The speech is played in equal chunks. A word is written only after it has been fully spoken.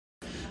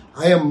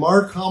I am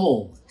Mark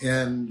Hummel,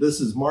 and this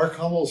is Mark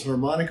Hummel's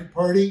Harmonica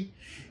Party,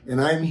 and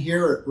I'm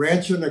here at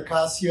Rancho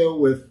Nicasio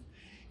with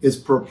its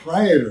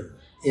proprietor,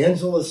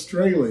 Angela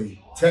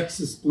Straley,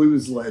 Texas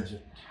blues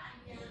legend.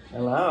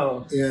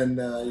 Hello. And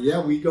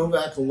we go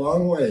back a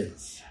long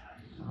ways.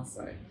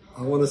 Awesome.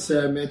 I want to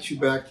say I met you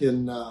back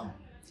in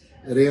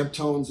at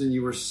Antone's, and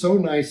you were so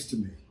nice to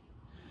me.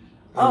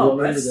 I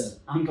remember that.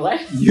 I'm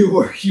glad. You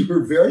were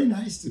very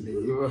nice to me.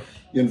 You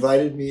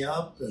invited me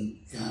up, and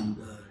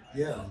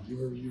you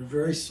were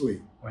very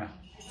sweet. Wow.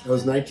 That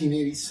was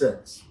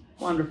 1986.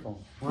 Wonderful.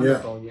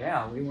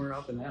 Yeah, we weren't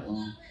open that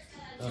long.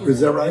 Is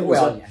that right?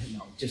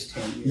 Just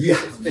 10 years. Yeah,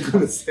 I was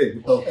going to say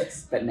no.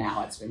 But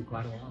now it's been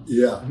quite a while.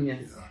 Yeah. Yeah.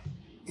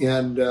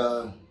 And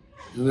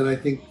then I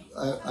think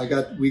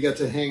we got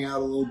to hang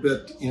out a little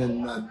bit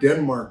in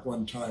Denmark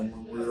one time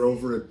when we were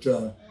over at.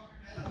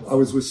 I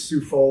was with Sue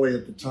Foley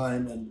at the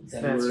time, and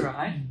That's we're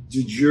right.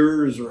 De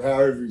Jures, or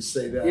however you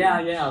say that.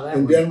 Yeah.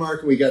 In Denmark,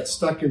 and we got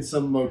stuck in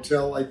some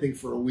motel, I think,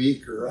 for a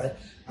week, or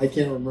I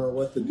can't remember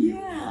what the deal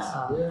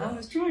was. Yeah, I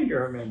was trying to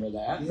remember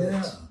that.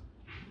 Yeah.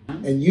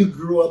 And you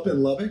grew up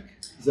in Lubbock,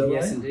 is that right?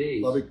 Yes,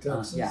 indeed. Lubbock,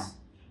 Texas. Yeah.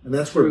 And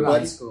that's where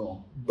high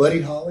school.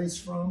 Buddy Holly's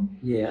from.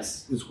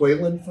 Yes. Is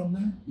Waylon from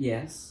there?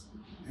 Yes.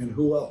 And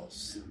who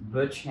else?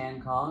 Butch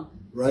Hancock.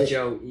 Right.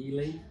 Joe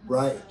Ely.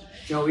 Right.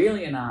 Joe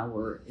Ely and I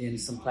were in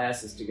some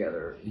classes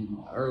together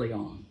early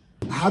on.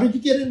 How did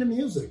you get into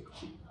music?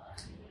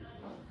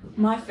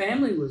 My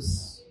family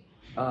was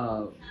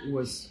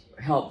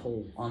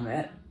helpful on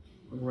that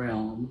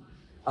realm.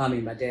 I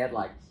mean, my dad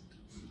liked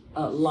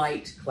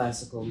light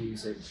classical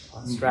music,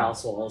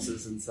 Strauss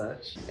waltzes and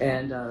such.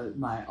 And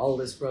my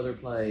oldest brother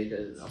played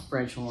a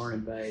French horn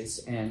and bass,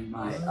 and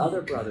my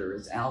other brother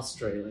is Al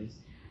Straley,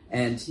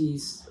 and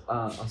he's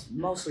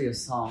mostly a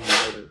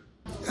songwriter.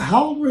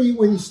 How old were you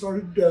when you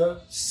started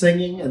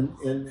singing,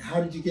 and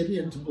how did you get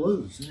into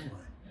blues anyway?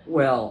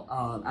 Well,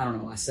 I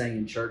don't know. I sang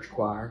in church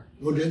choir.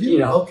 Well, did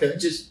you? Okay.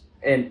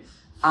 And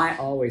I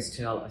always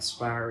tell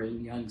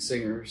aspiring young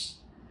singers,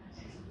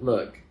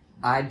 look,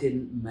 I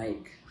didn't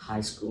make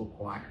high school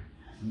choir.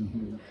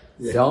 Mm-hmm.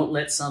 Yeah. Don't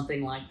let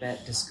something like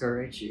that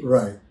discourage you.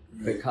 Right.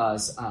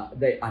 Because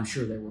I'm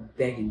sure they were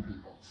begging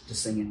people to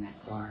sing in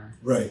that choir.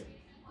 Right.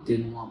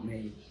 Didn't want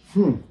me.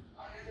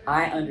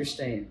 I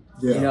understand.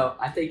 Yeah.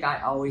 I think I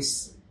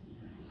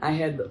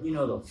had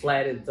the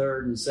flatted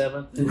third and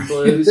seventh in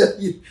blues.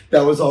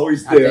 That was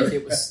always there. I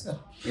think it was.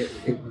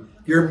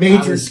 Your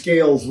major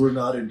scales were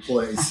not in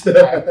place.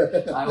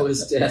 I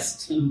was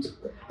destined.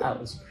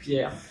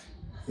 Yeah.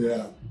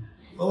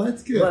 Well,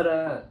 that's good.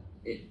 But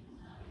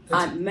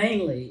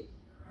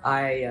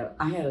I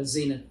had a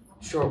Zenith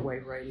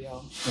shortwave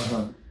radio,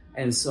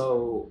 and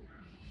so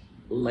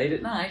late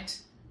at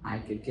night I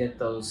could get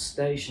those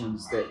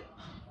stations that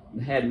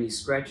had me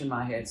scratching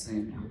my head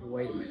saying, "Now,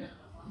 wait a minute,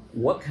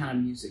 what kind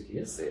of music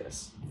is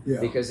this?"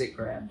 Yeah. Because it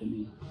grabbed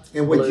me.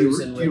 And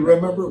do you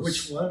remember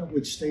which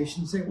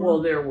stations they were?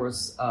 Well, there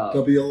was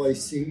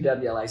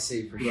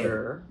WLAC for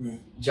sure,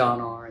 right.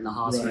 John R. and the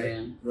Haas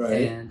Band, right.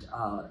 And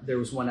there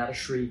was one out of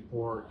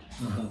Shreveport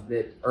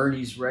that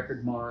Ernie's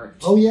Record Mart.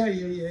 Oh yeah.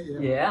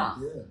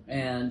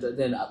 And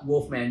then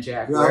Wolfman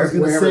Jack, I was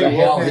wherever the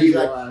hell he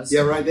was.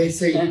 Yeah, right. They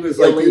say he was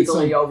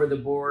illegally over the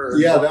border.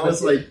 Yeah, that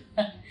was like.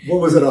 What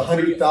was it,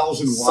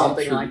 100,000 watts?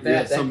 Something like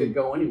that. That could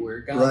go anywhere.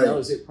 God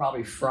knows it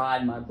probably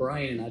fried my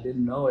brain, and I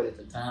didn't know it at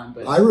the time.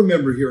 But I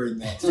remember hearing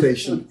that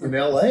station in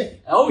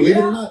L.A. Oh, Believe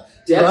yeah. it or not.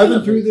 Definitely.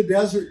 Driving through the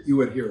desert, you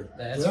would hear it.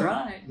 That's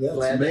right. That's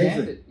Glad amazing. to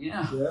have it.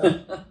 Yeah.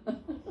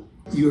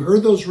 You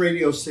heard those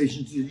radio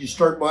stations. Did you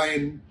start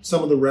buying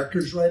some of the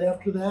records right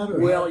after that? Or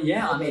well,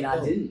 yeah. I mean, I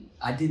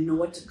didn't know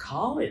what to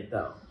call it,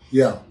 though.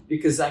 Yeah.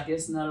 Because I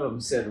guess none of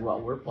them said, well,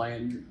 we're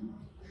playing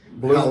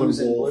blues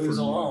and blues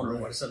alone or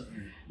what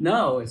something.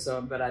 No,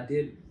 but I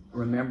did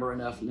remember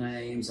enough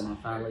names, and I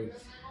finally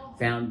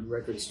found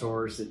record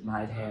stores that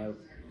might have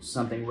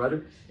something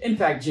rather. In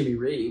fact, Jimmy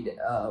Reed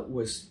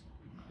was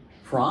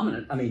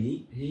prominent. I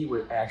mean, he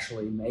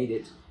actually made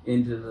it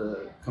into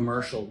the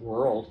commercial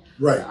world.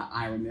 Right.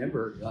 I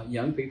remember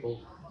young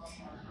people,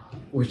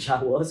 which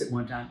I was at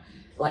one time,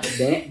 like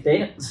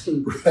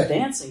dancing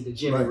to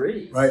Jimmy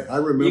Reed. Right, I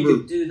remember. You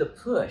could do the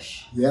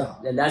push. Yeah.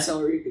 And that's the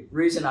only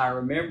reason I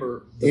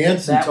remember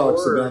Anson that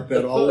talks word, about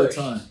that all the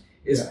time.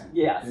 He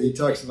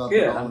talks about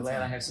that all the time. I'm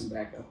glad I have some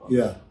backup on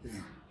that.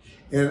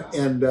 Yeah.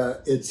 And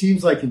it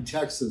seems like in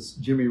Texas,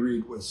 Jimmy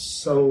Reed was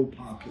so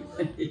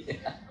popular.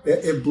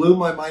 It blew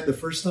my mind. The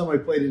first time I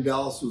played in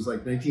Dallas was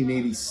like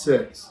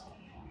 1986.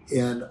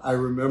 And I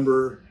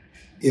remember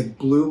it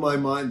blew my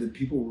mind that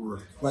people were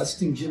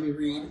requesting Jimmy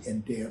Reed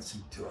and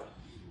dancing to it.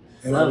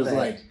 And I was blown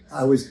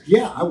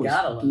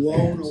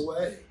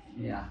away.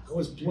 Yeah. I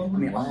was blown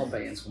away. All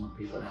bands want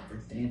people out there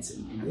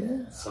dancing,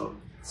 Yeah. So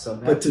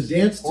but to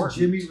dance to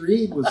Jimmy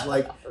Reed was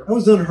like, that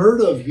was unheard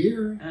of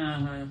here.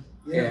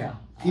 Yeah.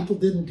 People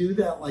didn't do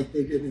that like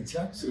they did in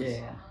Texas.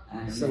 Yeah.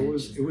 So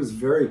it was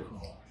very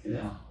cool.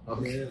 Yeah.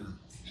 Okay. Yeah.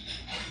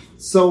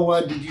 So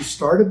did you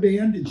start a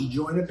band? Did you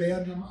join a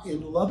band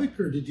in Lubbock,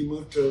 or did you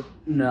move to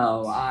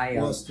No,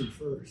 Boston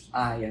first?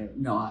 I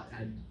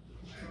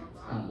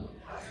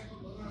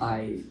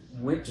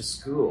went to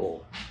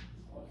school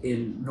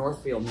in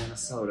Northfield,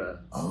 Minnesota,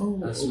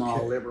 a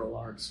small liberal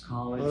arts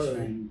college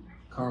named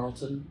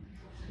Carleton.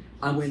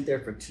 I went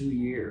there for 2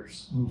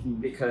 years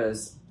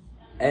because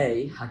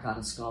I got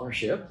a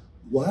scholarship.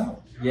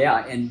 Wow.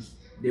 Yeah, and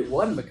it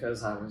wasn't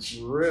because I was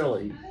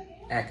really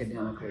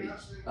academically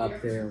up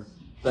there,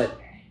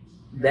 but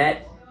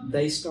that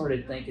they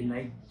started thinking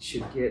they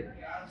should get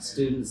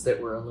students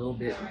that were a little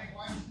bit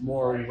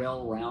more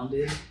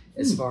well-rounded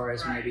as far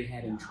as maybe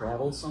having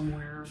traveled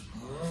somewhere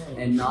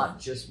and not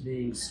just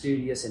being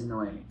studious and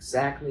knowing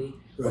exactly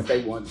what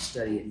they wanted to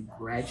study in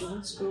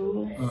graduate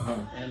school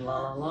and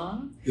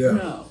Yeah.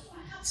 No.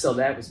 So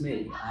that was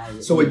me.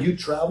 So had you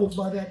traveled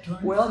by that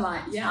time? Well, my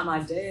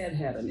dad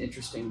had an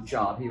interesting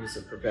job. He was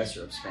a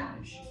professor of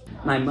Spanish.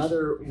 My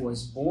mother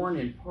was born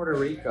in Puerto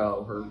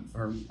Rico.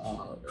 Her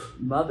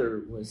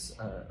mother was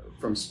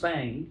from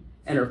Spain,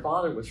 and her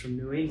father was from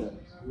New England.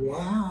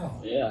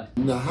 Wow. Yeah.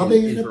 Now, how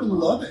they end up in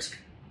Lubbock?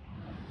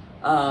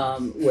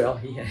 Well,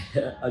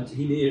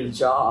 he needed a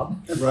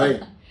job,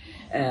 Right?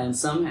 and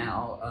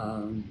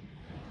somehow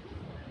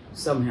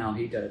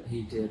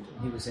he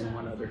was in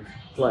one other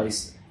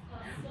place.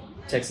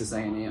 Texas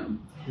A&M,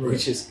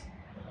 which is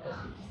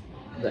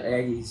the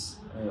Aggies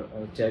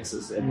of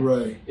Texas,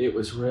 and it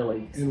was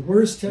really. And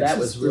where's Texas? That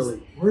was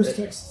really. Where's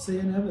Texas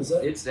A&M? Is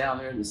that? It's down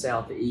there in the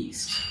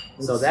southeast.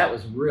 So that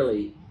was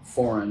really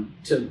foreign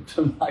to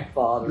my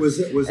father. Was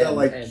that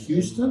like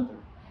Houston?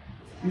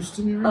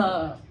 Houston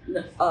area?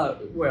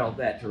 Well,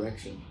 that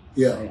direction.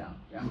 Yeah.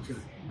 Okay.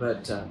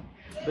 But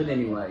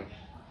anyway,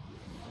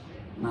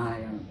 my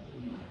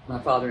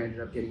father ended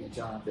up getting a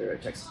job there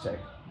at Texas Tech,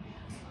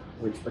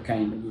 which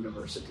became a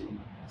university,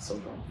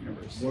 so-called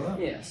university. Wow.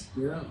 Yes.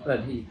 Yeah.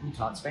 But he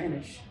taught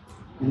Spanish.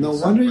 No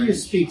wonder you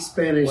speak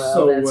Spanish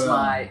so well. That's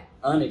my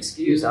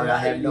unexcused. I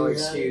have no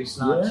excuse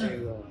not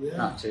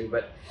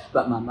to.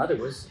 But my mother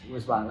was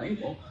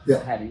bilingual,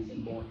 having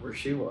been born where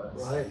she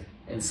was. Right.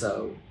 And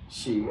so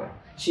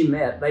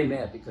they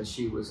met because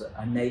she was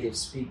a native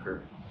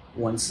speaker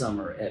one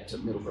summer at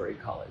Middlebury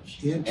College.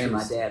 And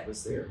my dad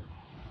was there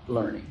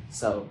learning.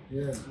 So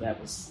that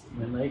was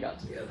when they got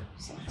together.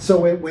 So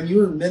when you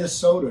were in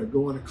Minnesota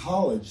going to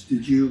college,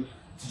 did you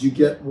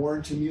get more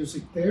into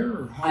music there?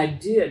 Or how? I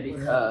did,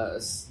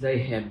 because they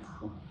had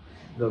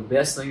the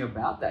best thing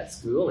about that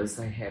school is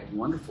they had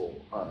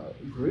wonderful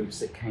groups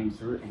that came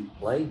through and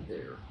played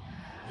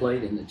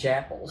in the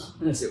chapels,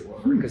 as it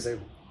were, because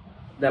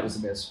that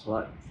was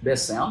the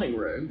best sounding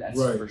room.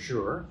 That's for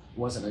sure. It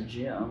wasn't a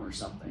gym or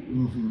something.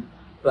 Mm-hmm.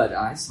 But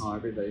I saw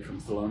everybody from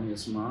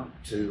Thelonious Monk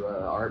to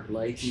Art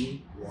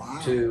Blakey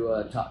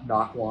to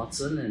Doc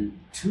Watson, and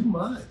too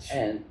much.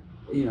 And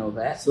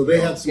that. So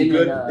they had some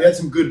good. They had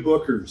some good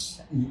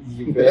bookers.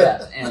 You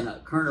bet. And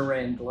Kerner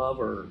Ray and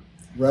Glover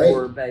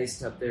were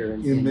based up there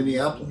in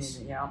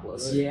Minneapolis.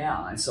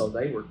 And so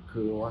they were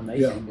cool, and they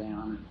came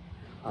down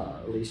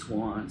at least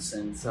once,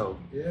 and so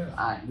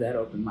that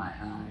opened my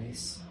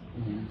eyes.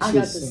 And I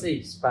got to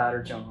see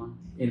Spider John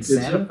in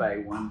Santa Fe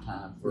one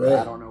time for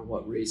I don't know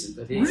what reason,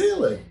 but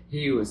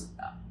he was.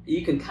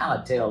 You can kind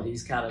of tell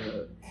he's kind of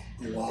a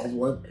wild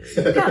one.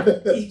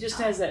 He just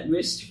has that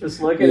mischievous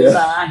look in his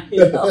eye,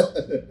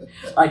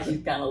 like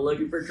he's kind of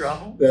looking for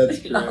trouble. That's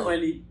great.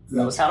 And he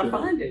knows how to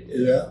find it.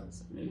 Yeah,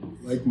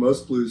 like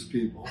most blues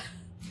people.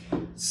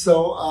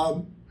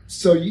 So,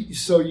 so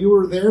you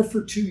were there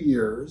for 2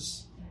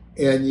 years,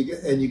 and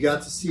you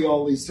got to see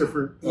all these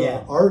different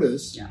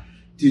artists. Yeah.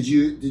 Did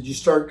you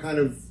start kind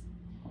of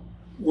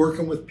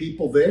working with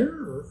people there,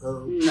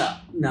 or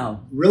no?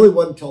 Really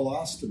wasn't until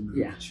Austin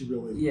that you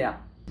really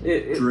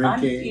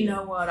drinking. You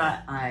know what?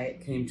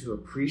 I came to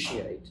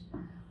appreciate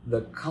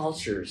the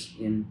cultures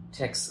in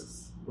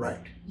Texas. Right.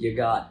 You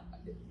got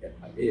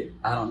it.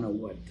 I don't know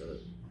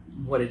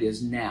what it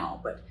is now,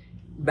 but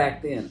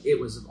back then it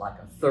was like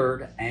a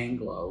third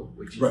Anglo,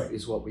 which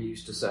is what we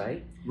used to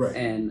say,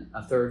 and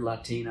a third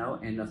Latino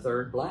and a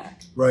third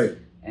Black. Right.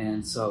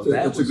 And so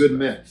that's a good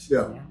mix.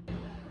 Yeah.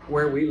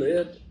 Where we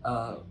lived,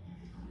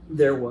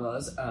 there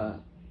was a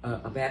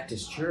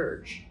Baptist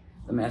church,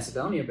 the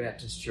Macedonia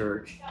Baptist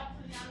Church,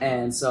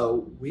 and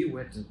so we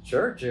went to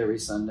church every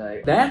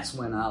Sunday. That's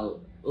when I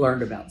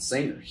learned about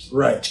singers.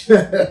 Right.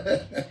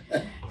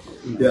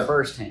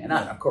 Firsthand.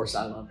 Of course,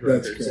 I loved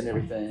records and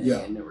everything,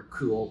 and they were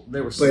cool.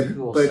 There was some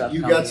cool but stuff. But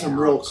you got some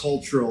real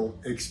cultural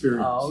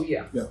experience. Oh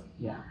yeah.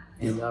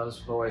 And those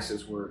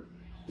voices were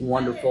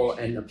wonderful,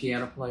 and the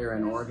piano player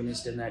and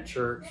organist in that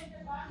church,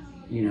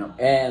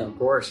 and of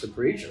course the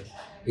preacher.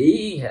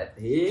 He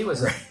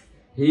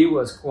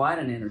was quite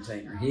an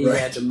entertainer. He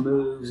had the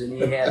moves, and he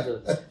had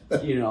the,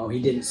 he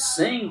didn't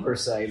sing per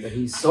se, but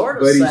he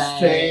sort of sang. But he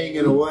sang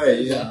in a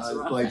way,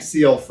 like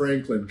C.L.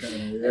 Franklin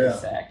kind of. Yeah.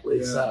 Exactly.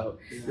 Yeah. So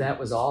that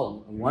was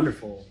all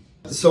wonderful.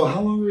 So how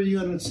long were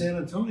you in San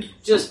Antonio?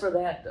 Just for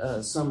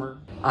that summer.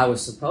 I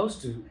was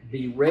supposed to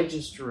be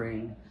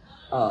registering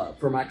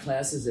for my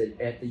classes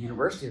at the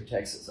University of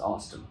Texas,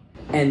 Austin.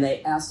 And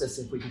they asked us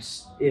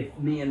if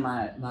me and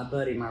my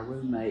buddy, my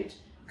roommate,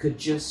 could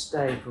just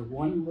stay for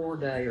one more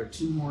day or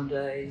 2 more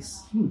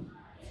days.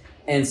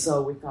 And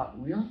so we thought,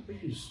 well,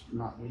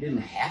 we didn't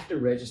have to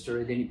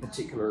register at any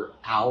particular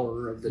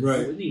hour of the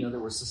day. You know, there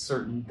was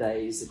certain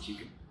days that you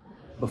could,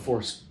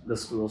 before the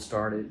school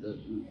started,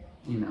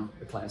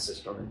 the classes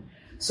started.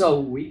 So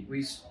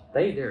we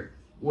stayed there.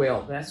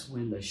 Well, that's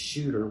when the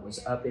shooter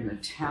was up in the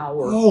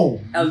tower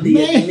of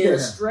the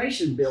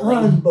administration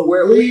building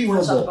where we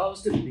were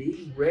supposed to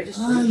be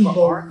registered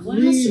for our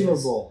classes.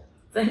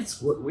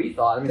 That's what we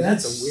thought. I mean,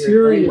 that's a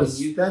weird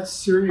thing. That's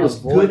serious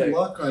good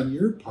luck on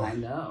your part. I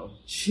know.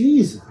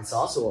 Jesus. It's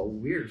also a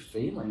weird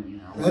feeling, you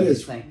know. That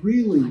is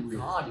really weird.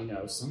 God, you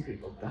know, some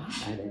people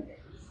died and,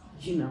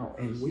 you know,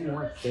 and we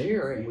weren't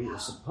there and we were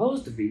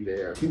supposed to be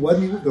there.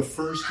 Wasn't he the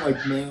first,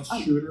 mass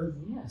shooter?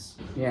 Yes.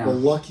 Yeah. Well,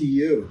 lucky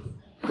you.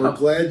 We're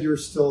glad you're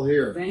still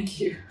here. Thank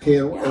you. Okay,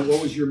 and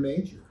what was your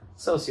major?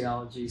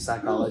 Sociology,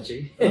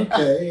 psychology.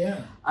 Okay,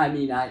 yeah. I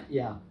mean,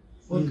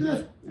 Well,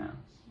 good. Yeah.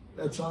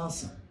 That's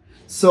awesome.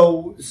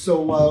 So,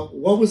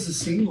 what was the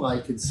scene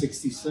like in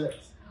 '66?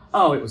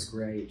 Oh, it was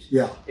great.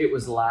 Yeah. It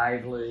was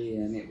lively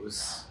and it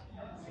was,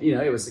 you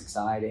know, it was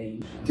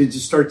exciting. Did you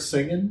start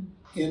singing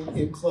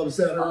in clubs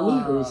that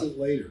early, or was it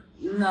later?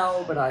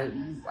 No, but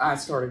I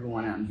started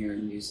going out and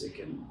hearing music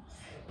and.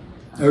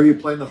 Are you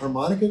playing the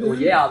harmonica there? Well,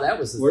 yeah, that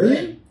was the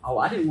thing. You? Oh,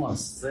 I didn't want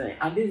to sing.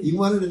 I didn't. You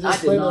wanted to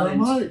just play the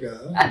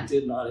harmonica? I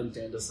did not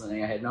intend to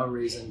sing. I had no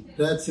reason.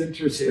 That's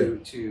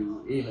interesting.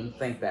 To even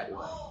think that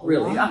way.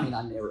 Really, I mean,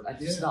 I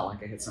just felt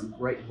like I had some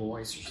great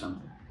voice or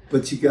something.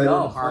 But you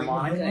got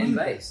harmonica and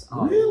bass.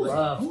 Oh, really? I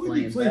love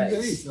playing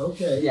bass.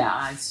 Okay. Yeah,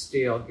 I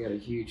still get a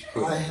huge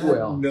kick. I had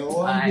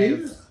no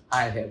idea.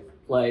 I have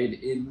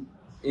played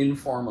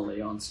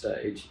informally on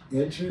stage.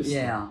 Interesting.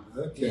 Yeah.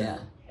 Okay. Yeah.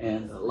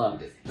 And I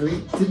loved it. I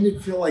mean, didn't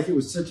it feel like it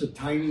was such a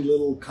tiny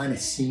little kind of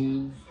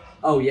scene?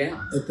 Oh,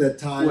 yeah. At that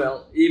time?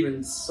 Well,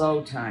 even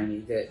so tiny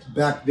that...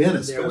 Back then,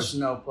 especially. There was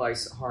no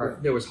place...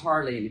 There was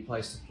hardly any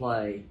place to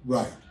play.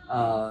 Right.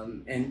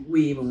 And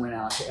we even went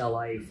out to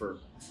L.A. for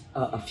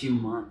a few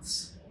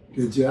months.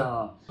 Did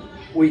you?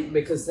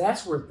 Because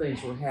that's where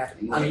things were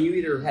happening. Right. I mean, you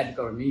either had to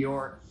go to New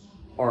York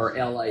or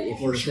L.A.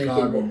 if you were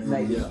Chicago, thinking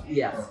that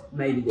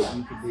maybe that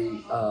you could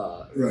be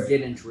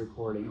get into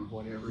recording or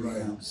whatever. Right.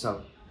 You know?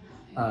 So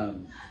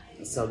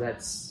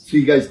that's. So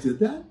you guys did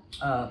that?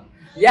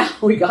 Yeah,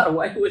 we got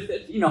away with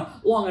it. You know,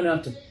 long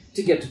enough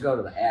to get to go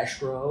to the Ash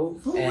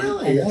Grove and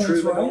the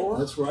Troubadour.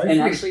 That's right.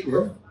 And actually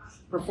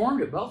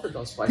performed at both of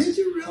those places. Did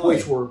you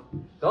really?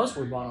 Those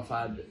were bona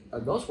fide.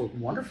 Those were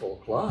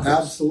wonderful clubs.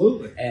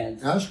 Absolutely. And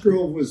Ash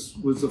Grove was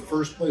the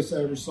first place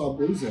I ever saw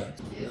blues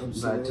acts.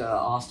 But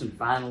Austin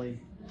finally.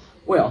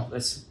 Well,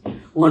 that's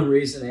one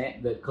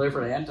reason that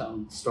Clifford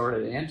Antone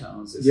started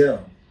Antone's. Is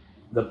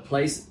the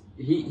place.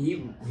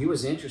 He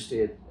was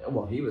interested.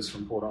 Well, he was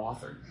from Port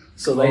Arthur,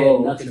 so they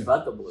had nothing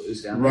but the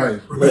blues down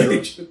there.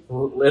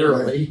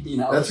 Literally, you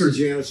know. That's where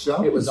Janis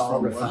Joplin. It was all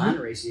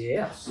refineries.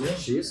 Yes,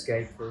 she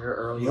escaped there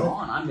early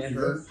on. I met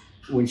her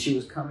when she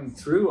was coming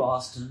through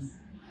Austin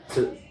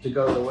to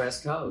go to the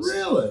West Coast.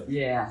 Really?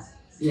 Yeah.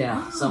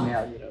 Wow.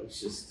 Somehow, you know,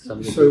 it's just some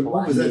of the people. So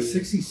what was that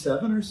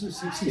 67 or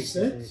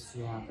 66?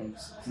 Yeah, I think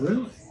so.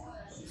 Really?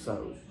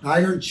 So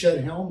I heard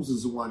Chet Helms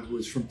is the one who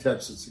was from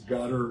Texas and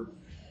got her.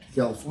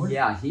 California.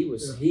 Yeah, he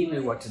was. He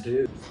knew what to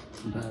do.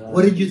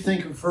 What did you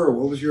think of her?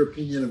 What was your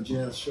opinion of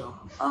Janis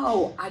Joplin?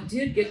 Oh, I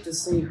did get to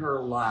see her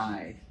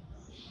live,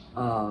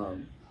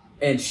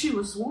 and she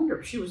was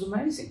wonderful. She was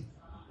amazing.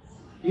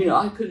 You know,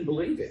 I couldn't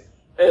believe it.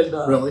 And,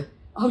 really?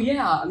 Oh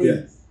yeah. I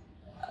mean,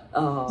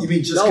 you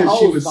mean just because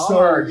she was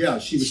so? Yeah,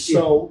 she was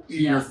so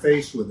in your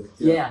face with it.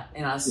 Yeah,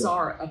 and I saw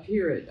her up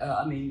here at.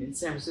 In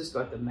San Francisco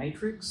at the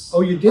Matrix.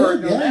 Oh, you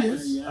did?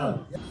 Yeah.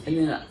 And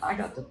then I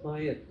got to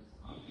play it.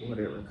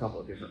 Whatever, a couple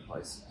of different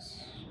places,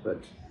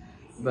 but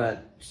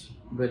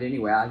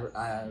anyway,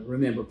 I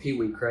remember Pee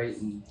Wee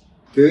Creighton.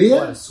 Do you?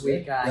 What a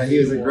sweet guy! Yeah, he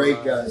was a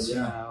great guy. You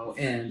know,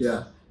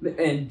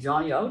 and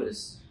Johnny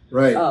Otis,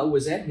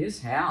 was at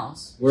his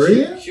house. Were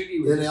you?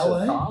 Shuggy was in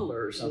L.A. A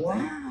toddler or something.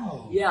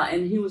 Wow. Yeah,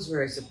 and he was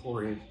very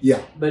supportive.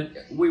 Yeah, but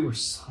we were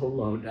so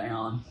low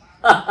down.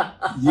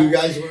 You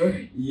guys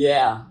were?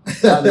 Yeah.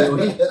 I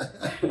mean,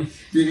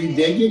 did he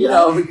dig you? You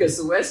know, because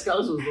the West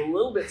Coast was a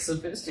little bit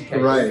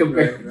sophisticated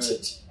compared to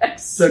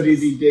Texas. So did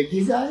he dig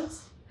you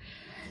guys?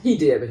 He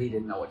did, but he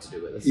didn't know what to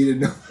do with us. He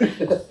didn't know.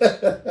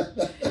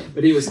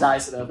 But he was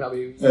nice enough. I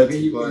mean,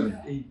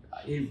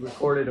 he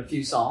recorded a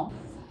few songs.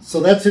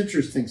 So that's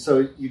interesting.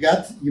 So you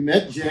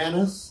met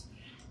Janis.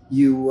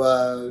 We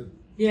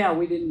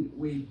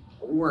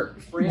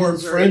weren't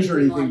friends or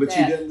anything, but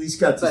you at least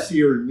got to see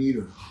her and meet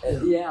her.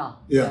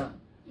 Yeah.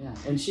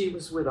 And she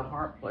was with a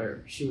harp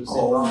player. She was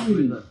involved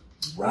with the...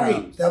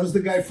 Right. That was the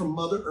guy from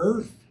Mother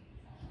Earth.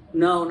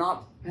 No,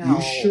 not Powell.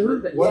 You sure?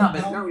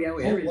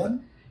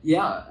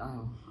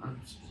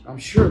 I'm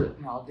sure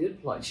that Powell did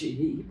play.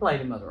 He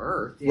played in Mother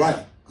Earth. Yeah.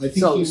 Right. I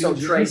think so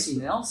Tracy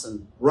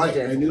Nelson. Right.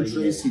 I knew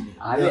Tracy.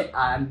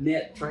 I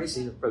met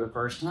Tracy for the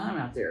first time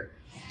out there.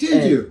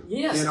 Did you?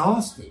 Yes. In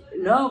Austin?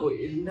 No,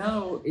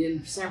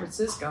 in San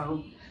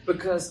Francisco,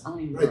 because I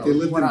mean, Right, they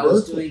lived what in I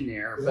was Berkeley. doing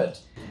there, Yeah.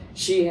 but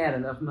she had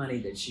enough money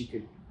that she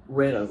could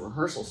rent a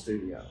rehearsal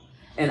studio.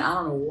 And I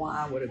don't know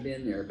why I would have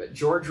been there, but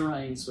George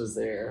Raines was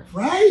there.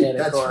 Right, And of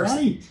that's course,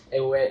 right.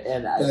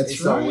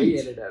 So we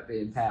ended up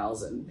being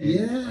pals and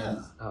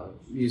Yeah.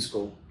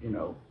 musical,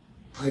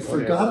 I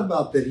forgot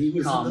about that. He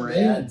was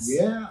comrades. in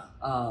the band.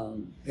 Yeah.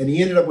 And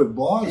he ended up with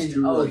Boz And,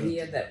 too.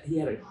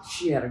 right?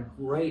 She had a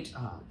great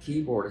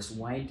keyboardist,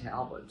 Wayne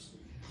Talbot.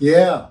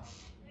 Yeah,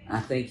 I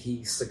think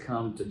he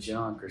succumbed to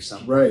junk or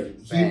something.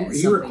 right. Bad,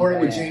 He something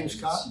recorded with bad. James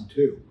Cotton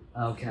too.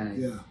 Okay.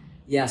 Yeah.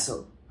 Yeah,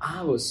 so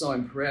I was so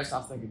impressed.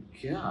 I'm thinking,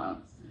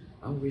 God,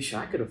 I wish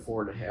I could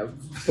afford to have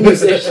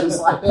musicians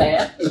like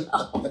that.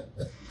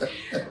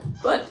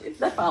 But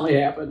that finally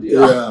happened.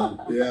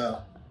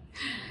 Yeah.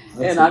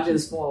 And I've been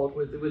spoiled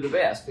with the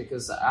best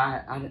because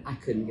I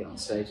couldn't get on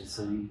stage and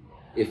sing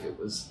if it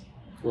was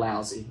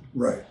lousy.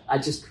 Right. I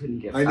just couldn't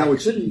get. I know what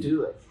you couldn't mean.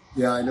 do it.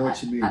 Yeah, I know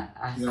what you mean.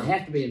 I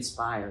have to be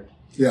inspired.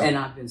 Yeah. And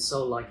I've been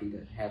so lucky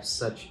to have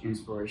such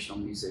inspirational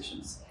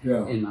musicians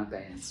Yeah. in my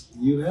bands.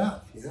 You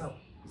have. Yeah.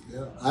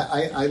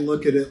 I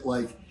look at it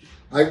like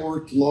I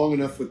worked long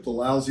enough with the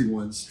lousy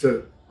ones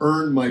to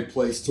earn my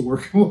place to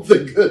work with the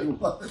good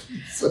ones.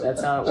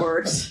 That's how it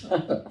works.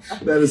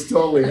 That is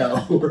totally how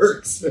it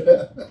works.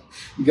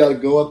 You got to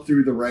go up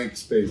through the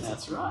ranks, basically.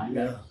 That's right.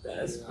 Yeah.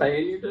 That's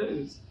paying your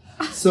dues.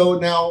 So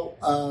now,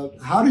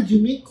 how did you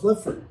meet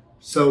Clifford?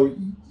 So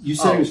you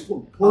said he was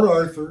from Port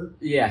Arthur.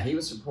 Yeah, he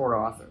was from Port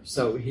Arthur.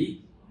 So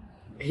he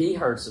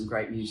heard some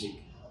great music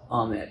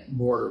on that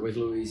border with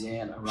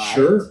Louisiana, right?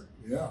 Sure.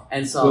 Yeah.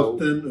 And so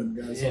Clifton and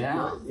guys like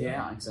that.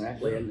 yeah,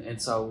 exactly.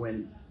 And so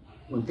when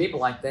people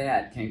like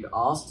that came to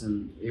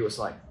Austin, it was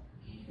like,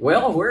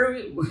 well,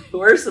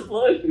 where's the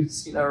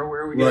blues? Or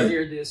where are we going to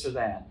hear this or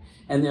that?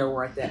 And there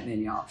weren't that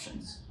many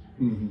options,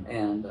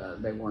 and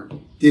they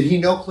weren't. Did he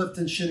know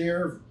Clifton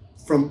Chenier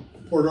from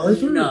Port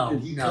Arthur? No,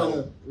 Did he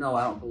kinda... no,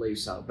 I don't believe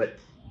so. But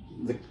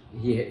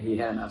he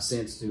had enough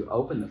sense to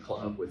open the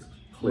club with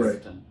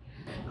Clifton.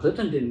 Right.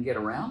 Clifton didn't get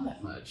around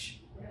that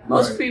much.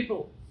 Most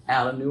people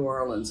out of New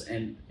Orleans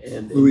and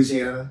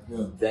Louisiana,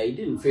 they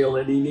didn't feel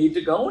any need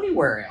to go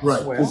anywhere else.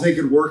 Right, because they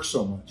could work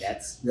so much.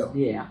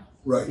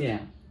 Right. Yeah.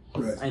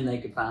 Right. And they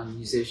could find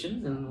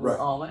musicians and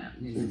all that.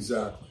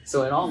 Exactly.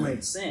 So it all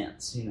made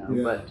sense,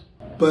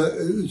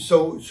 But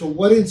so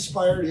what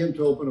inspired him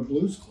to open a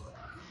blues club?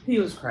 He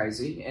was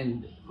crazy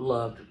and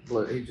loved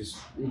blues.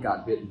 He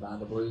got bitten by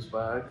the blues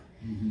bug,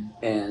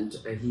 and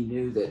he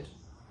knew that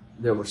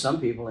there were some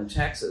people in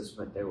Texas,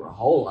 but there were a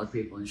whole lot of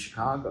people in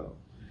Chicago,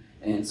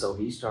 and so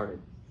he started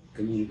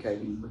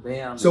communicating with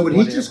them. So would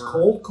he just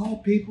cold call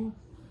people?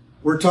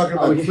 We're talking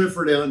about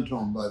Clifford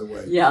Antone, by the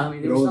way. Yeah, I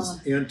mean, there was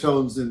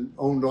Antone's in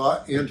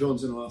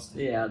Austin.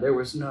 Yeah, there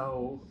was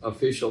no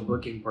official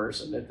booking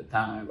person at the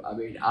time. I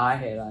mean, I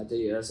had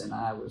ideas, and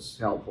I was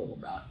helpful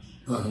about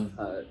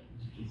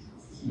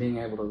being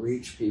able to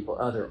reach people,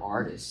 other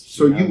artists.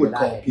 So you would that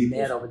call I had people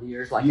met over the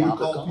years, like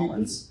Albert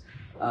Collins.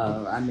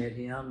 I met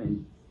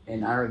him,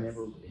 and I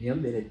remember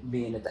him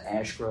being at the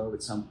Ash Grove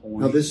at some point.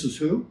 Now this is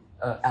who?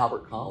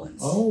 Albert Collins.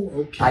 Oh,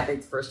 okay. I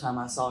think the first time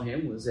I saw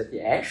him was at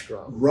the Ash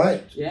Grove.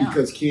 Right. Yeah.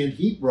 Because Canned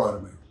Heat brought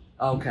him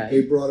out. Okay.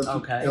 They brought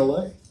him to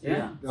L.A.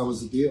 Yeah. That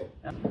was the deal.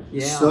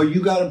 Yeah. So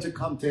you got him to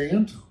come to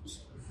Antone's.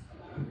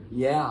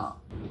 Yeah.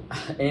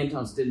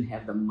 Antone's didn't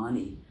have the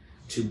money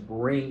to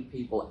bring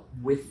people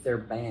with their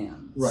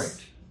bands.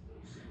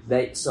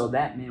 Right. So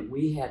that meant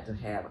we had to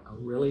have a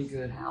really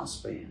good house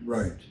band.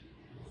 Right.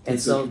 And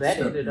so that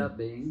ended up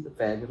being the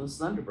Fabulous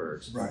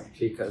Thunderbirds. Right.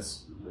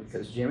 Because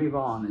Jimmy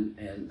Vaughn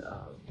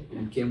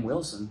and Kim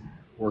Wilson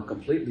were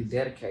completely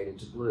dedicated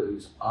to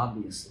blues,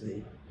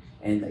 obviously.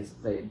 And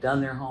they had done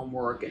their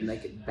homework and they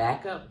could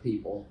back up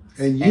people.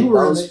 And you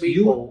were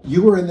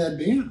in that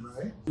band,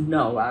 right?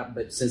 No,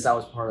 but since I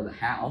was part of the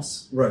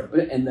house, right,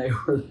 and they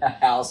were the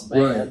house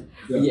band,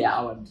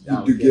 I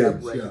would get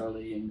up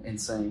regularly and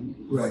sing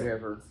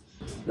whatever.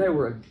 They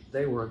were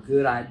a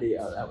good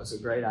idea. That was a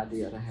great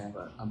idea to have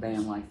a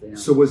band like them.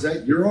 So was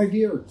that your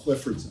idea or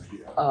Clifford's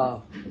idea?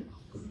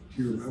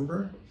 Do you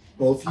remember?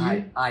 Both of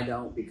you? I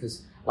don't,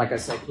 because like I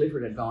said,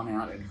 Clifford had gone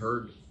out and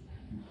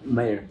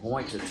made it a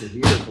point to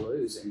hear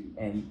blues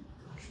and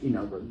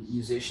the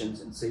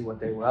musicians and see what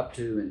they were up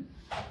to,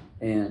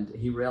 and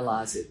he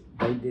realized that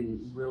they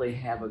didn't really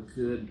have a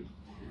good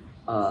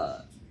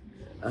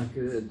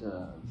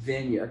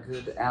venue, a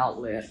good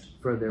outlet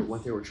for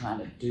what they were trying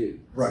to do.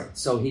 Right.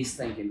 So he's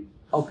thinking,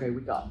 okay,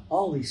 we got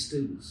all these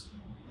students,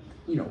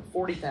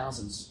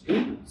 40,000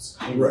 students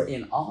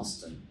in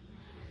Austin.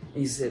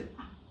 He said,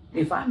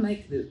 if I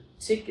make the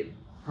ticket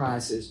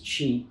prices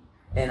cheap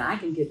and I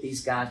can get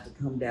these guys to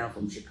come down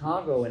from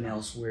Chicago and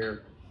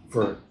elsewhere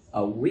for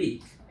a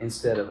week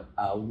instead of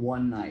a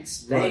one-night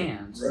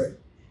stand,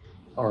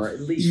 or at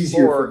least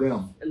easier for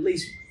them. At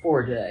least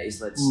 4 days,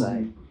 let's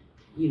say,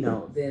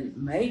 then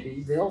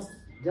maybe they'll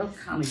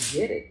kind of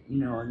get it,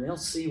 and they'll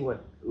see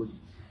what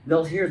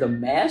they'll hear the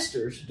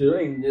masters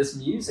doing this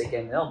music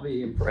and they'll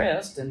be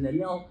impressed, and then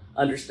they'll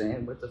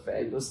understand what the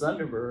Fabulous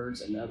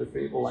Thunderbirds and other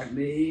people like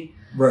me,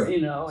 right,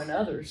 and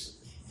others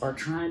are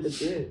trying to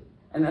do.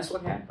 And that's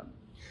what happened.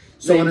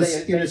 So they in a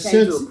came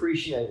sense, to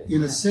appreciate it.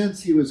 in a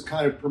sense, he was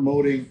kind of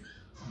promoting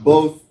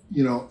both,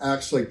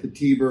 acts like the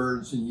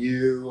T-Birds and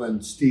you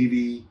and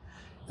Stevie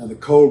and the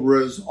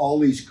Cobras, all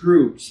these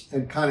groups,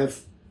 and kind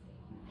of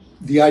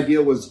the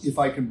idea was, if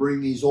I can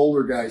bring these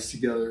older guys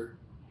together,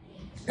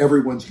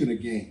 everyone's going to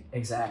gain.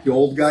 Exactly. The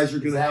old guys are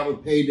going to have a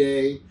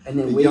payday, and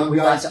then the young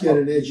guys get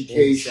an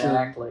education.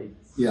 Exactly.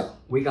 Yeah.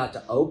 We got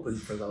to open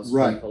for those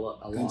people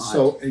a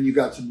lot. And you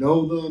got to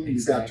know them,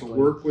 you got to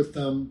work with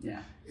them.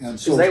 Yeah. And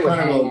so it's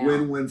kind of a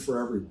win-win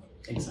for everyone.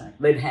 Exactly.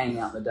 They'd hang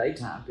out in the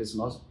daytime because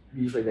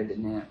usually they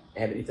didn't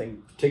have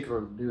anything particular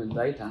to do in the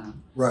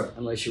daytime. Right.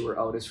 Unless you were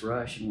Otis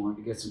Rush and wanted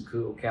to get some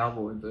cool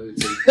cowboy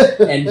boots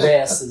and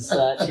vests and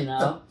such,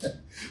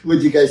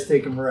 Would you guys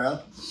take him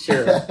around?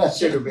 Sure.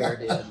 Sugar Bear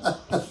did.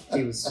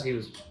 He was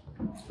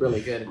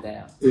really good at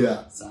that.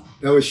 Yeah. So.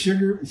 Now was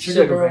Sugar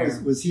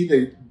Bear, was he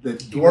the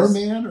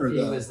doorman or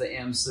he was the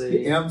MC.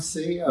 The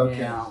MC? Okay.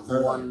 Yeah,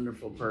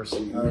 wonderful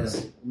person.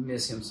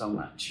 Miss him so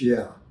much.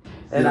 Yeah.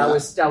 And I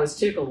was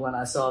tickled when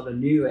I saw the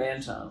new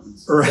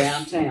Antones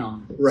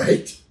downtown,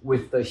 right,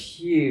 with the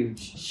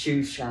huge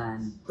shoe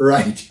shine,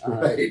 right,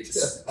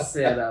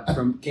 set up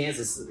from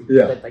Kansas,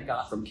 that they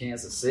got from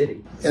Kansas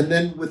City. And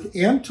then with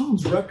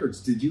Antones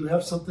Records, did you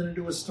have something to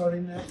do with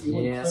starting that?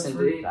 Yes,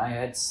 indeed. I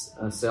had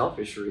a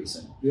selfish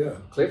reason. Yeah,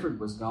 Clifford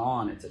was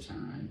gone at the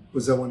time.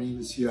 Was that when he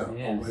was? Yeah,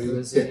 he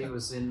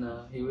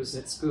was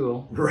at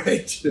school,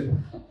 right,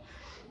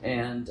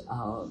 and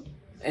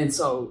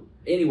so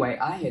anyway,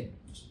 I had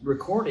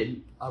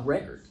recorded a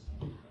record,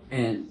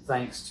 and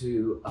thanks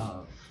to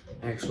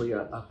actually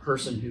a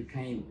person who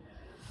came,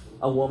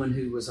 a woman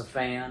who was a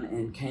fan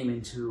and came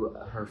into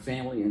her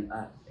family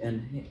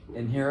and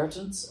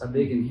inheritance, a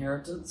big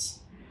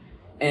inheritance,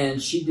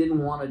 and she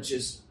didn't want to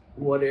just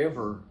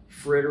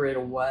fritter it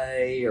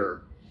away,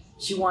 or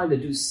she wanted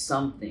to do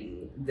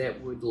something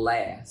that would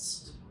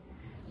last,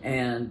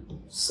 and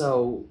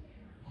so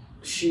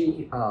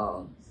she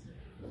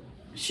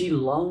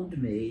loaned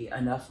me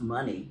enough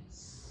money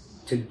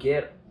to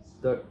get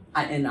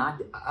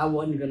I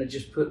wasn't going to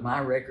just put my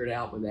record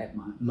out with that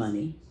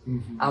money.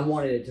 Mm-hmm. I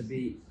wanted it to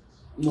be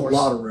more, a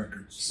lot of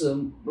records. I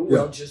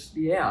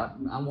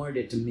wanted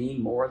it to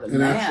mean more than an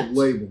that. Actual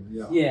label.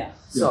 Yeah.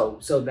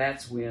 So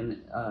that's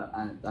when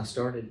I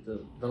started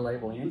the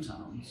label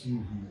Antones,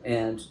 mm-hmm.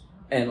 and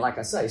like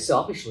I say,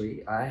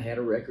 selfishly, I had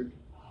a record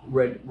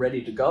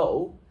ready to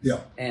go. Yeah.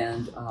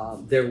 And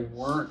there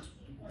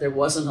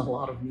wasn't a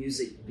lot of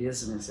music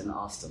business in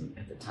Austin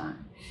at the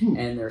time.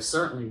 And there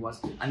certainly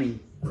wasn't. I mean,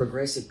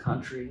 progressive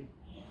country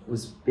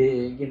was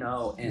big,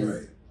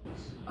 and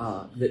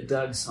that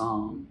Doug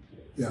song,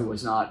 who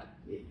was not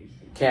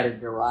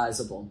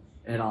categorizable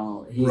at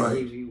all.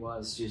 He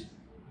was just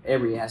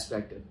every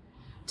aspect of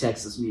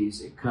Texas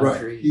music,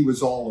 country. Right. He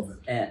was all of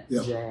it.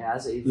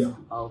 Jazz, even.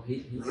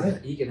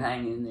 He could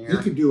hang in there. He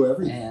could do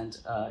everything. And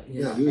he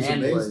was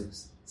amazing.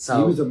 Blues. So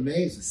he was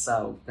amazing.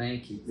 So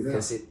thank you,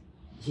 because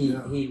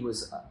he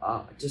was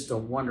just a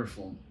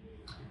wonderful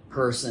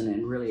person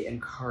and really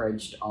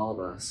encouraged all of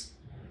us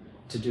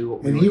to do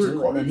what we were doing.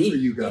 Recorded for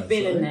you guys. He'd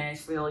been in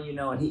Nashville, and it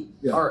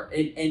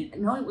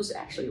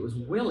was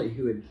Willie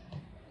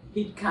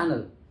he'd kind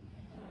of,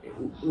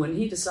 when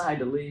he decided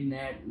to leave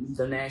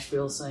the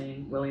Nashville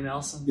scene, Willie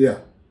Nelson. Yeah.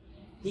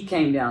 He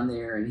came down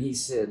there and he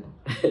said,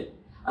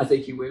 I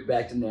think he went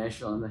back to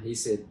Nashville and he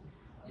said,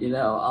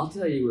 I'll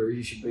tell you where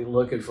you should be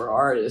looking for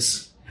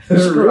artists.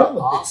 Really?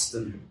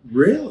 Austin.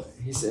 Really?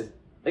 He said,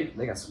 they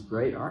got some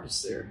great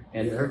artists there,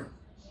 and they're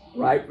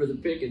ripe for the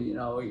picking.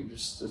 You're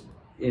just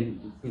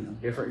in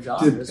different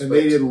genres.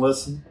 They didn't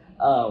listen.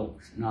 Oh,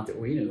 not that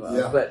we knew of.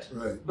 Yeah,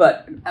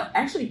 but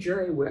actually,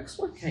 Jerry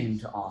Wexler came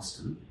to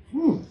Austin.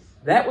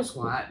 That was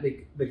why,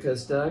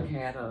 because Doug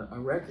had a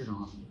record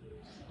on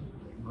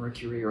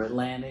Mercury or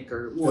Atlantic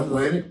or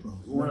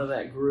one of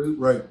that group.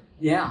 Right.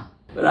 Yeah,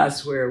 but I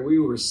swear we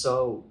were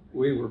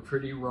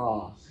pretty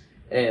raw,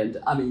 and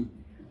I mean,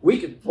 we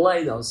could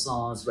play those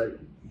songs, but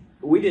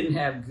we didn't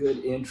have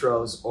good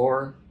intros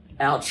or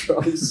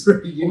outros.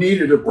 You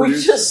needed a producer.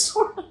 We just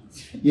sort of...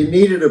 You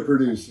needed a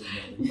producer.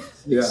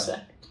 Yeah.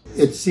 Exactly.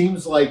 It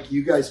seems like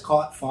you guys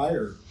caught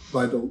fire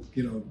by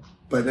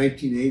by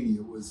 1980.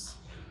 It was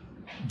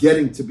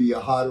getting to be a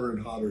hotter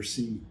and hotter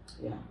scene.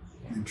 Yeah.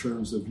 In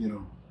terms of,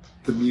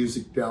 the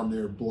music down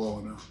there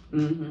blowing up.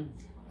 Mm-hmm.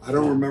 I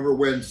don't remember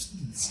when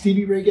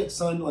Stevie Ray got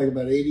signed, like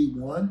about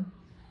 81.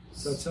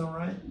 Does that sound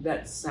right?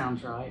 That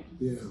sounds right.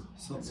 Yeah.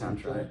 That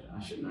sounds right.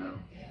 I should know.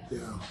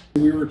 Yeah.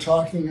 We were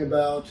talking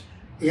about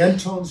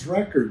Antones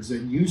Records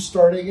and you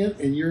starting it,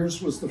 and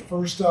yours was the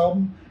first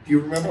album. Do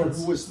you remember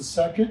who was the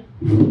second?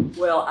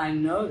 Well, I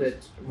know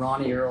that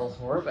Ronnie Earl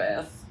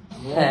Horvath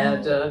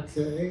had...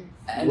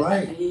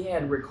 he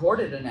had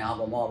recorded an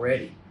album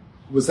already.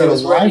 Was that a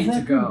live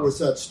record or was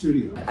that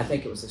studio? I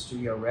think it was a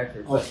studio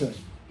record. Okay.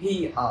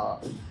 he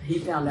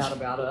found out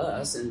about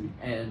us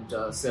and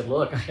said,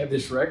 "Look, I have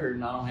this record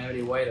and I don't have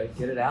any way to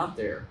get it out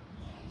there."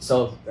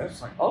 So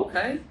that's like,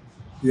 okay,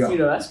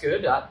 that's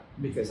good.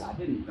 Because I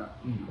didn't,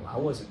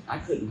 I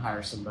couldn't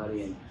hire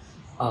somebody and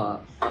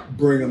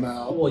bring them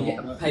out.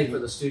 Well, pay for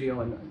the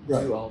studio and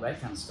do all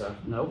that kind of stuff.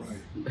 Nope.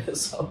 Right.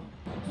 So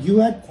you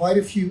had quite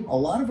a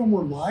lot of them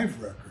were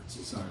live records,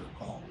 as I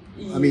recall.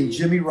 I mean,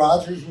 Jimmie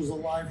Rodgers was a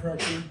live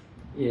record.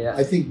 Yeah.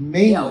 I think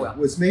mainly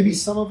was maybe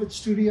some of it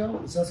studio.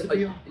 Was that the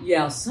deal?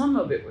 Yeah, some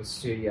of it was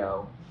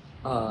studio.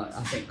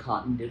 I think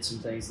Cotton did some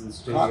things in the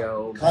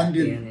studio. Cotton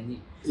did.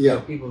 And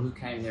people who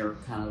came there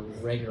kind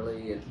of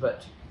regularly,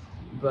 but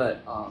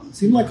it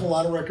seemed like a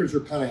lot of records were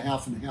kind of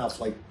half and half,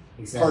 like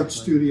part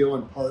studio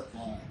and part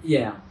live.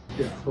 Yeah.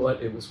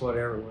 But it was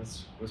whatever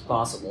was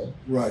possible.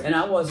 Right. And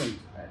I wasn't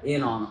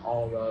in on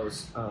all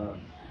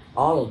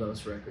of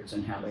those records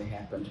and how they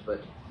happened,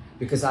 but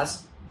because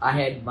I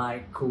had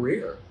my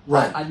career.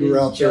 Right. I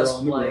didn't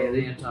just play at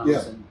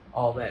Antone's and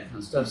all that kind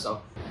of stuff.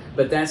 So,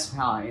 but that's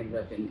how I ended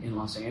up in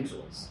Los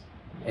Angeles,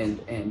 and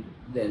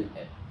then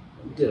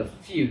did a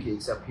few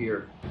gigs up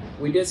here.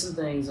 We did some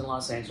things in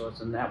Los Angeles,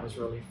 and that was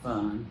really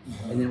fun.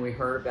 And then we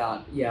heard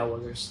about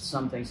there's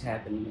some things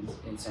happening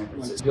in San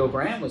Francisco. Bill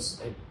Graham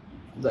was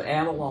the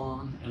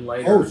Avalon, and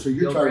later. Oh, so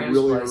you're Bill talking Graham's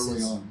really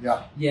places. early on.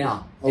 Yeah.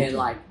 Yeah, Okay.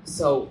 and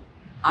so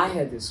I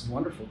had this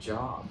wonderful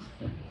job.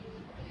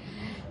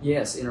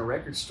 Yes, in a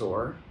record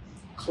store,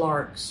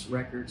 Clark's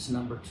Records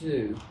number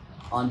 2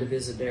 on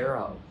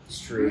Divisadero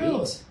Street.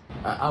 Really?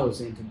 I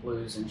was into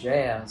blues and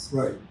jazz,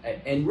 Right.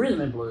 And rhythm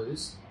and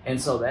blues,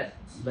 and so that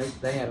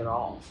they had it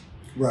all.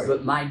 Right.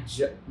 But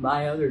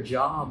my other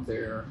job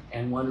there,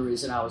 and one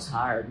reason I was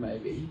hired,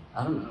 maybe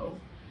I don't know,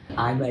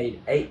 I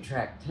made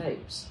 8-track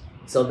tapes.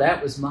 So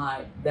that's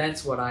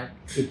what I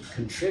could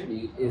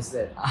contribute, is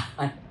that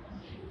I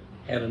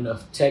had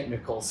enough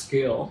technical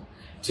skill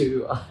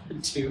to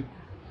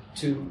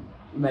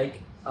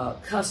make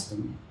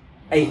custom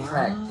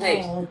 8-track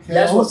tapes. Okay.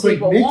 That's what like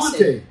people wanted,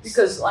 tapes.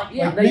 because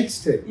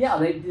mixtape.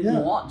 they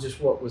didn't want just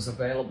what was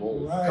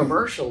available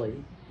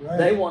commercially. Right.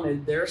 They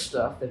wanted their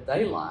stuff that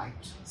they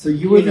liked. So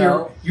you were the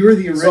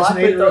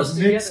originator of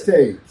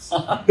mixtapes.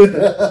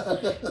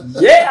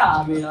 Yeah,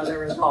 I mean, I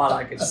never thought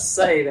I could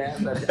say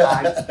that, but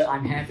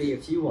I'm happy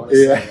if you want to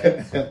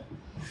say that.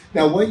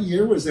 Now, what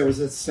year was that? Was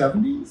it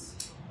 70s?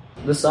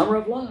 The Summer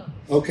of Love.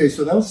 Okay,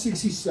 so that was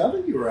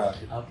 67 you were out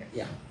here. Okay,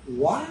 yeah.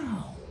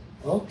 Wow.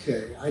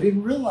 Okay, I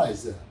didn't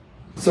realize that.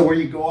 So were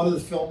you going to the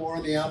Fillmore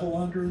and the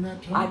Avalon during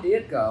that time? I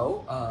did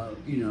go,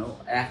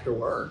 after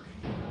work.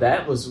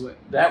 That was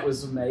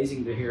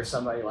amazing to hear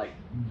somebody like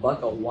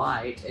Bucka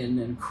White and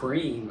then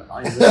Cream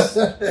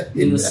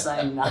in the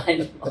same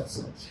night.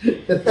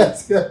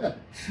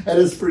 That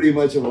is pretty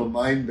much of a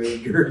mind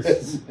bender.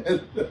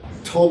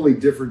 Totally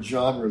different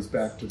genres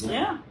back to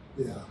back.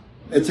 Yeah.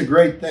 It's a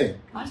great thing.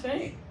 I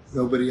think.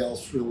 Nobody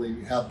else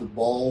really had the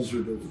balls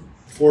or the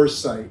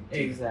foresight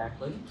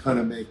exactly kind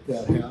of make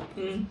that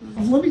happen.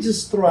 Mm-hmm. Let me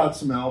just throw out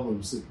some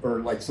albums that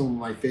are like some of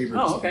my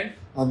favorites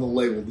on the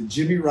label. The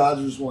Jimmie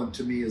Rodgers one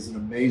to me is an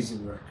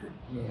amazing record.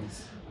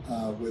 Yes.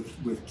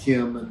 With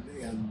Kim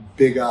and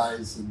Big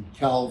Eyes and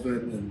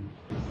Calvin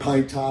and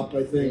Pine Top,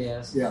 I think.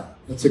 Yes. Yeah,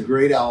 that's a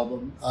great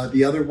album.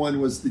 The other one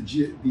was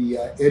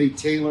the Eddie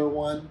Taylor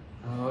one.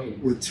 Oh yeah.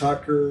 With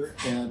Tucker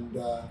and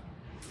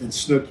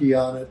Snooki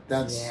on it.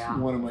 That's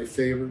one of my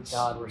favorites.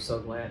 God, we're so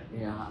glad.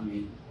 Yeah, I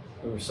mean,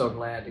 we were so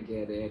glad to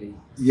get Eddie.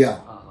 Yeah.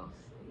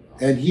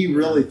 And he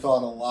really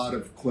thought a lot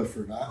of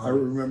Clifford. I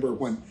remember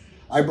when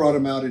I brought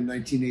him out in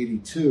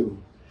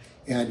 1982,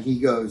 and he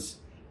goes,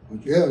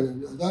 "Yeah,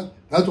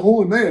 that's the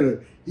only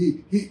man.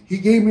 He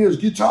gave me his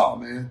guitar,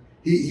 man.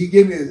 He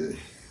gave me."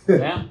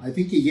 I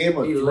think he gave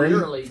him a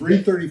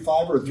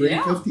 335 or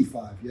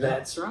 355. Yeah,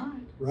 that's right.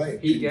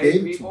 Right. He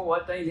gave people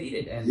what they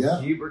needed,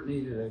 and Hubert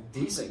needed a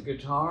decent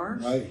guitar.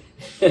 Right.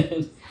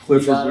 And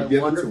Clifford he got would a give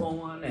it wonderful to him.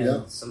 one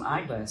and some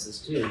eyeglasses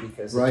too,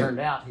 because it turned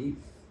out he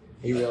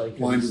really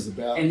blind as a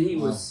bat. And he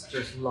was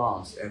just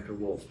lost after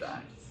Wolf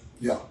died.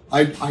 Yeah,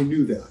 I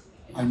knew that.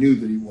 I knew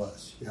that he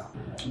was. Yeah.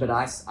 But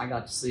I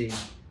got to see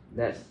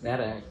that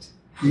act.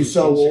 You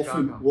saw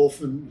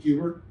Wolf and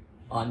Hubert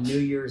on New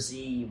Year's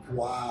Eve.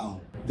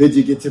 Wow. Did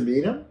you get to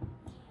meet him?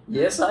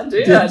 Yes, I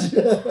did.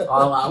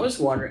 Well, I was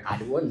wondering.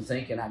 I wasn't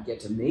thinking I'd get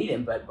to meet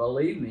him, but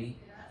believe me,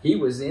 he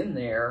was in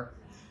there.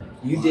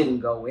 You didn't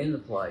go in the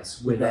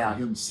place without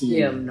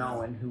him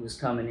knowing who was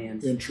coming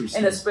in. Interesting.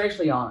 And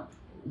especially on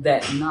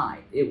that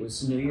night, it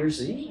was New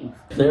Year's Eve.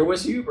 There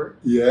was Hubert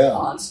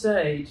on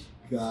stage,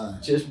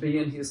 just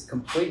being his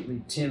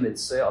completely timid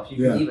self. You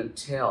could even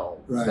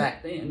tell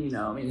back then, he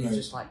was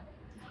just like,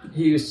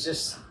 he was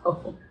just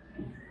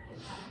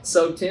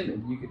so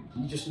timid.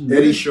 You just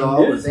Eddie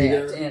Shaw was that.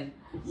 there. And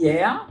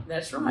yeah,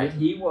 that's right.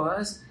 He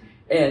was.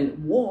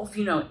 And Wolf,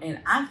 and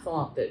I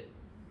thought that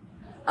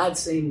I'd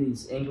seen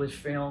these English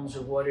films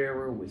or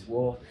whatever with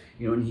Wolf,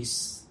 and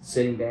he's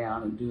sitting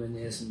down and doing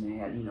this and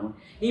that,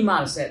 He might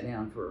have sat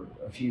down for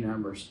a few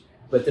numbers,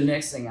 But the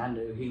next thing I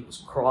knew, he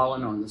was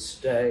crawling on the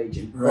stage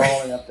and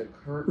crawling up the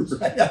curtains.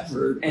 Right, I've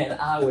heard. And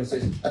I was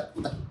just,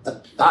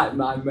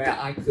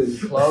 I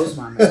couldn't close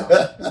my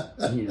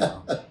mouth, you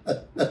know.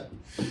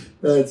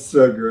 That's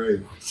so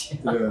great.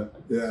 Yeah,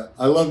 yeah.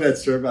 I love that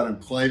story about him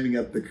climbing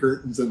up the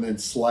curtains and then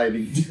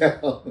sliding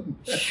down.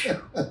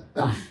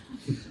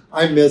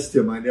 I missed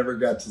him. I never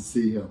got to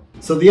see him.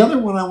 So the other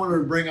one I wanted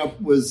to bring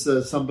up was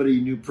somebody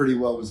you knew pretty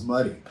well was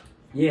Muddy.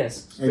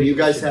 Yes. And you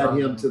guys had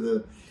him to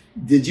the...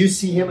 Did you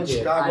see him in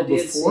Chicago before? I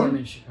did see him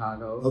in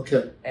Chicago.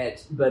 Okay.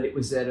 But it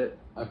was at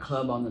a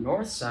club on the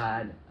north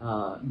side,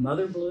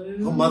 Mother Blues.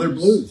 Oh, Mother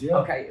Blues, yeah.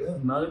 Okay, yeah.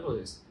 Mother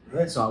Blues.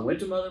 Right. So I went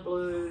to Mother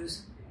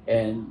Blues,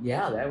 and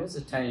yeah, that was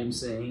a tame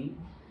scene.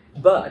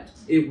 But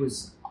it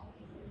was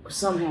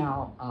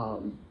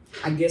somehow,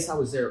 I guess I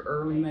was there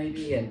early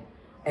maybe,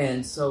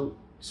 and so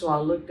I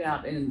looked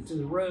out into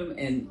the room,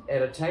 and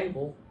at a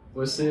table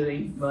was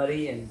sitting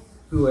Muddy and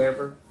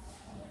whoever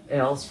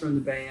else from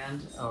the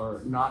band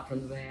or not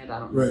from the band, I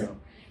don't know.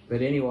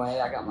 But anyway,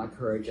 I got my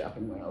courage up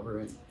and went over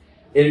and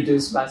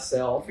introduced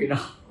myself, you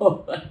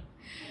know.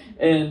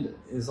 And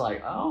it's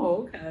like,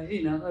 oh, okay,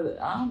 you know,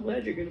 I'm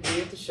glad you're going to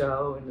be at the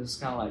show. And it's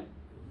kind of like,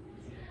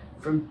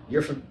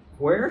 you're from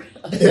where?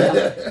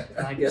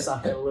 I guess I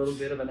had a little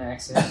bit of an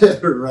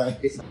accent. Right.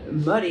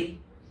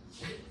 Muddy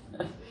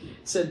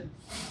said,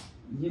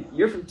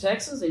 you're from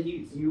Texas and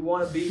you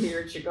want to be here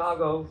in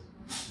Chicago.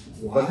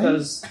 Why?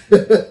 Because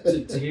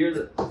to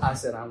hear I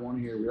said, I want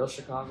to hear real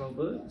Chicago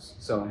blues.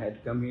 So I had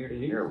to come here to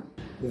hear.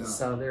 Yeah.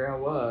 So there I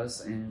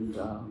was. And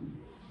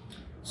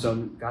so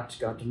got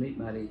to meet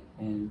Muddy.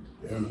 And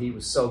he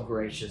was so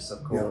gracious,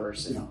 of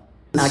course. Yeah.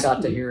 And I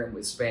got to hear him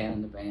with Span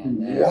and the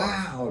band there.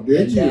 Wow,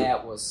 did you?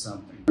 That was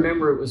something. I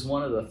remember it was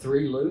one of the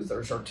three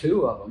Luthers, or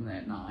two of them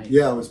that night.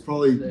 Yeah, it was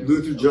probably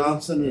Luther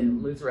Johnson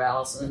and Luther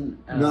Allison.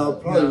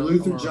 Probably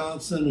Luther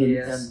Johnson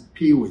and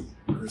Pee Wee.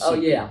 Oh,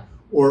 yeah.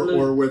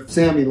 Or with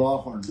Sammy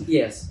Lawhorn.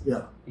 Yes.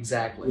 Yeah.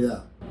 Exactly.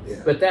 Yeah.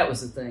 But that was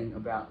the thing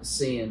about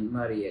seeing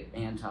Muddy at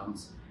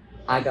Anton's.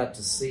 I got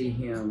to see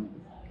him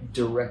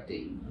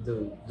directing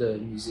the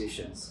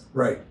musicians.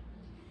 Right.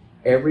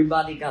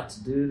 Everybody got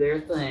to do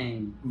their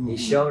thing. Mm-hmm. He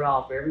showed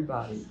off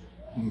everybody,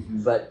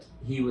 mm-hmm. but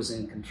he was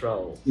in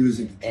control. He was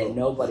in control. And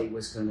nobody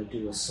was going to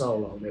do a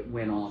solo that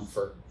went on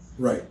for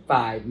right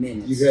 5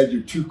 minutes. You had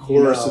your two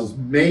choruses,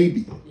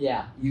 maybe.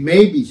 Yeah.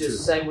 Maybe just two.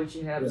 say what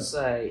you have to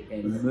say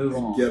and move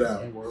on. Get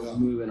out. And we're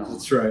moving on.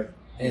 That's right.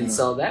 And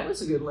so that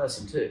was a good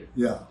lesson too.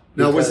 Yeah.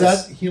 Now, was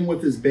that him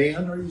with his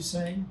band, are you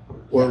saying?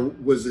 Or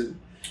was it...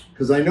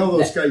 Because I know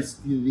those guys,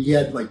 he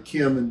had like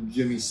Kim and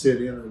Jimmy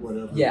sit in or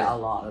whatever. Yeah, a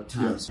lot of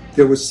times. Yeah.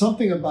 There was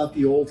something about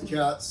the old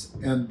cats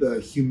and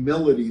the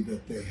humility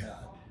that they had.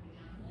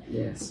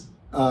 Yes.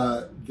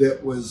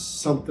 That was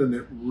something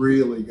that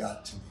really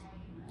got to me.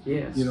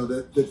 Yes. You know,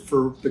 that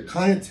for the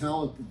kind of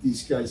talent that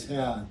these guys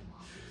had,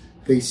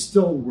 they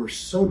still were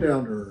so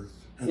down to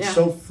earth and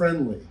so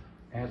friendly.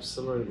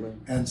 Absolutely.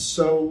 And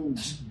so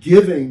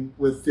giving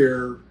with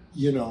their,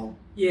 you know,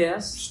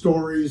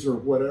 stories or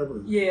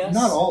whatever. Yes.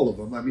 Not all of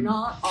them. I mean,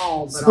 not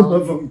all, but some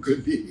of them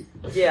could be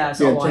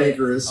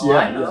cantankerous.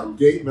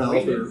 Gate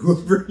Mouth or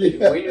whoever. We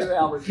knew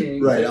Albert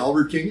King. Right,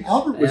 Albert King.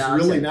 Albert was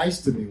really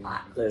nice to me.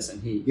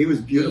 Listen, he was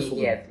beautiful.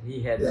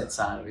 He had that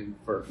side of him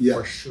for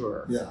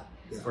sure. Yeah.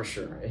 For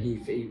sure.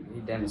 He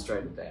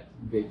demonstrated that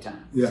big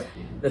time. Yeah.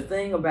 The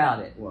thing about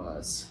it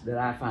was that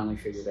I finally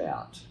figured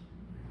out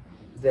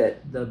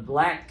that the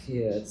black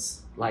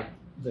kids, like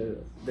the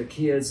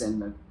kids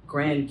and the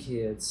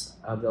grandkids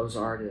of those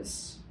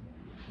artists,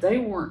 they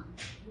weren't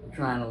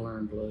trying to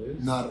learn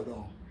blues. Not at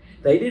all.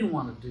 They didn't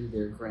want to do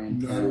their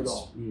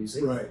grandparents'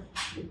 music. Right.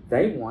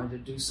 They wanted to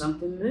do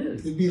something new.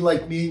 It'd be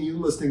like me and you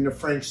listening to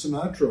Frank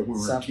Sinatra when we were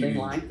something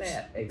teenagers. like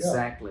that.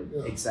 Exactly.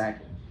 Yeah.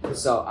 Exactly.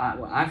 So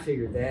I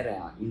figured that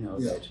out, you know,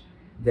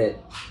 that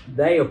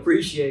they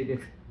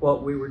appreciated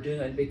what we were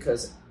doing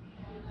because,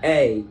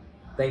 A,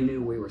 they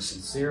knew we were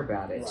sincere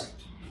about it,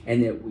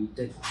 and that we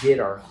did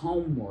our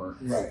homework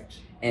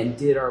and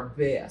did our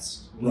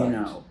best, you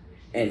know,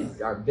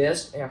 and our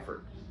best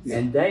effort. Yeah.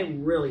 And they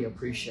really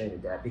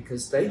appreciated that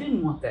because they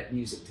didn't want that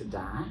music to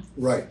die.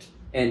 Right.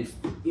 And,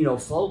 you know,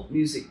 folk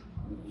music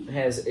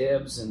has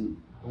ebbs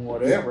and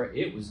whatever.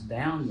 Yeah. It was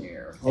down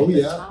there at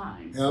the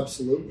time.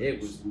 Absolutely. It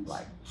was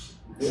like,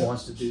 who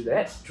wants to do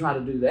that, try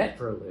to do that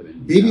for a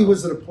living? BB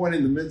was at a point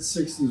in the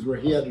mid-'60s where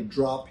he had to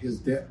drop his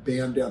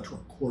band down to a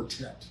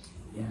quartet.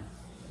 Yeah.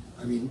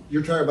 I mean,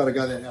 you're talking about a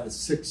guy that had a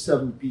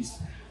 7-8-piece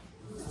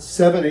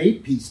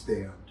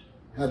band,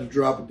 had to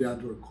drop it down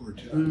to a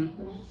quartet.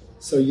 Mm-hmm.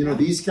 So, you know,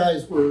 these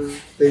guys were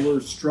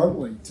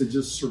struggling to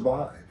just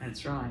survive.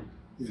 That's right.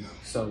 You know.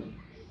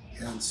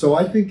 So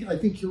I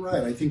think you're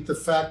right. I think the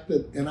fact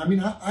that, and I mean,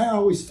 I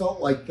always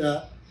felt like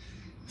that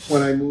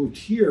when I moved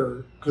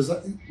here, because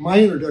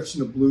my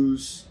introduction to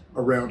blues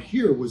around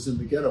here was in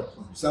the ghetto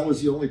clubs. That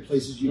was the only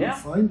places you could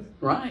find it.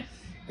 Right.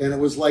 And it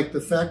was like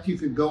the fact you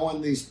could go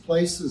in these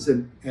places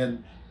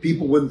and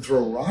people wouldn't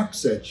throw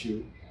rocks at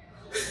you.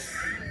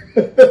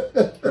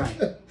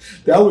 Right.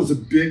 that was a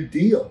big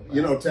deal,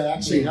 to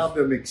actually have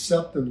them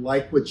accept and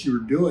like what you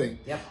were doing.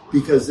 Yep.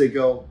 Because they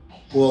go,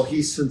 well,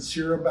 he's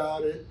sincere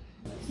about it.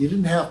 You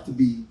didn't have to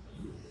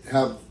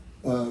have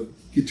a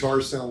guitar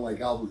sound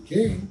like Albert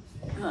King,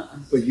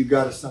 but you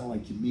got to sound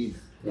like you mean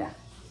it. Yeah.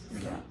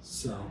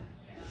 So,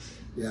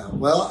 yeah.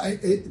 Well,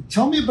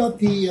 tell me about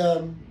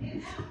the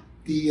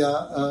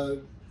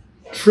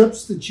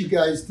trips that you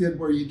guys did,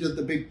 where you did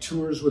the big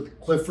tours with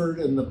Clifford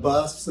and the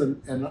bus,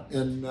 and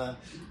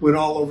went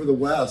all over the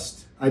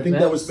West. I think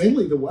that was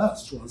mainly the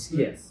West, wasn't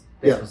it? Yes,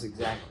 that was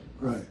exactly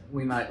right.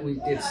 We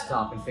did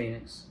stop in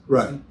Phoenix,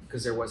 right?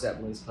 Because there was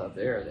that blues club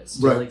there that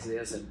still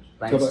exists, and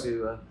thanks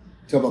to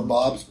talk about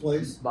Bob's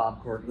place,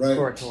 Bob Cortor. Right.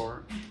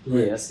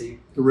 Yes, the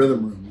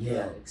Rhythm Room.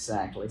 Yeah,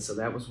 exactly. So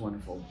that was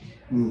wonderful,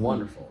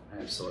 wonderful,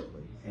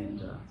 absolutely,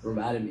 and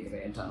reminded me of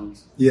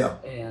Antone's. Yeah,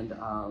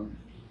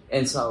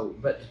 and so,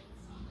 but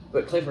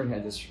Clifford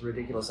had this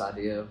ridiculous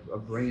idea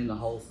of bringing the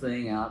whole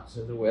thing out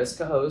to the West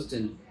Coast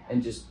and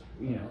just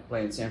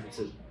playing San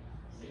Francisco.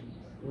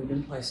 We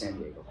didn't play San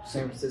Diego,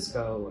 San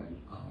Francisco,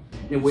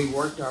 and we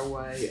worked our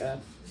way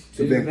up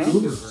to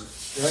Vancouver.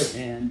 Right.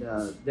 And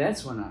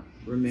that's when I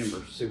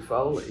remember Sue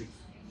Foley.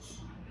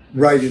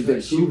 Right, in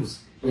Vancouver.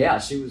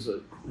 She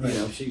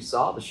was she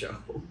saw the show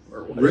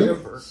or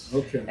whatever.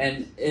 Really? Okay.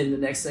 And the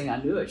next thing I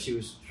knew it, she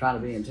was trying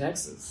to be in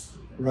Texas.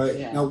 Right.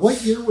 Yeah. Now,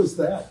 what year was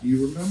that? Do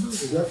you remember?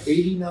 Was that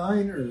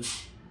 89 or 90?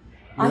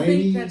 I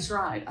think that's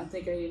right. I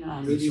think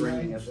 89 was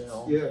ringing a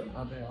bell. Yeah.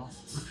 A bell.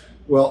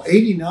 Well,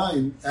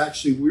 89,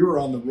 actually, we were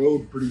on the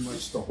road pretty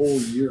much the whole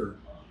year,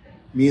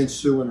 me and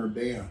Sue and her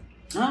band.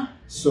 Huh?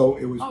 So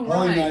it was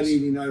probably not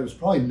 89, it was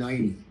probably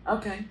 90.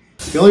 Okay.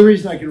 The only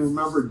reason I can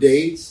remember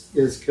dates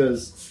is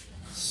because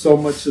so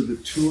much of the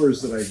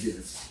tours that I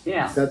did.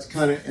 Yeah. That's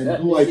kind of,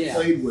 and who I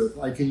played with,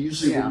 I can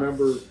usually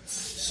remember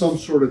some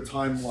sort of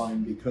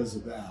timeline because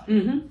of that.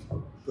 Mm-hmm.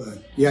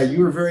 But yeah,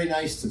 you were very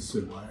nice to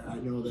Sue. I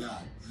know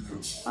that.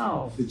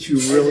 Oh, that you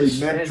really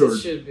mentored. As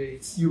it should be.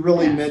 You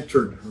really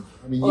mentored her.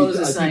 I mean, it was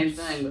the same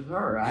thing with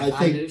her.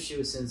 I knew she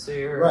was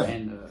sincere,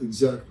 and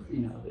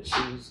exactly. that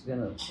she was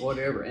gonna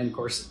whatever. And of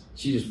course,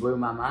 she just blew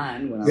my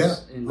mind when I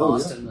was in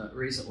Boston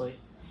recently.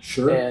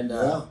 Sure. And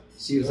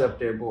she was up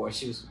there, boy.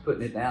 She was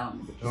putting it down on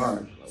the guitar.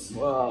 Like,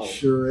 whoa!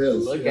 Sure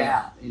is. Look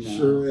out!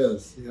 Sure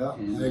is. Yeah,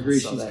 and, I agree.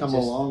 So she's come a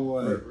long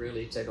way. It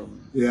really tickled me.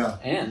 Yeah.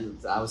 And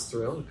I was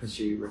thrilled because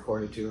she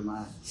recorded 2 of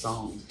my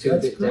songs.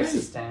 That's great.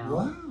 Texas Town.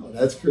 Wow,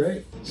 that's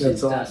great.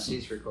 That's awesome.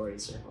 She's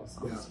recorded several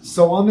songs. Yeah.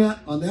 So on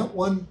that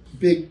one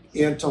big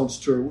Antone's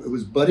tour, it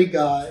was Buddy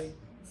Guy,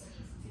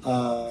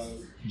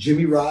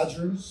 Jimmy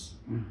Rogers,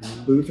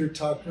 Luther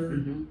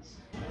Tucker,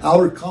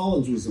 Albert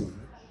Collins was on it.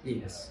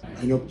 Yes.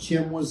 I know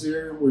Kim was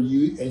there.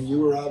 You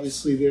were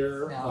obviously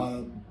there.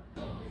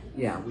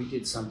 Yeah, we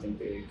did something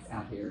big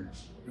out here.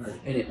 Right.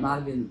 And it might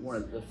have been one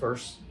of the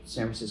first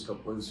San Francisco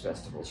Blues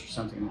Festivals or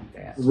something like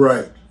that.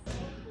 Right.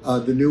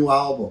 The new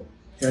album.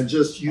 And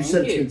you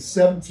said it's been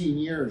 17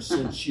 years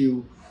since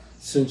you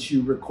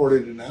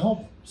recorded an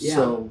album. Yeah.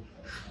 So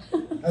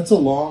that's a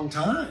long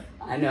time.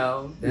 I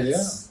know.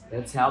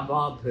 That's how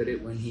Bob put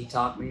it when he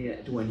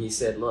when he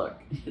said,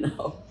 look,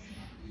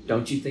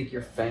 don't you think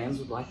your fans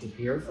would like to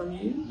hear from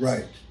you?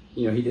 Right.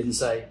 He didn't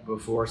say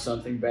before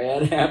something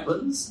bad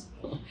happens,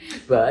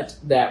 but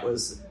that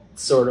was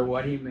sort of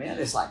what he meant.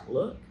 It's like,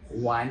 look,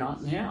 why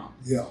not now?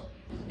 Yeah.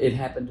 It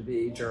happened to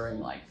be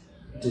during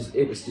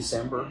it was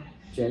December,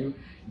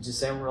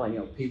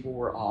 people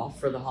were off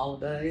for the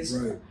holidays.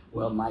 Right.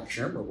 Well, Mike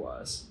Shermer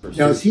was.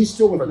 Now, is he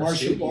still with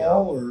Marcia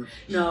Ball? Or?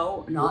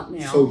 No, not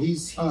now. So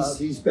he's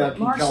back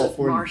in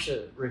California.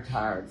 Marcia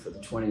retired for the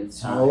 20th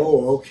time.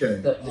 Oh,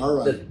 okay. All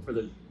right. For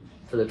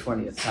the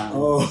 20th time.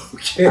 Oh,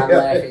 okay. I'm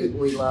laughing.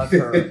 We love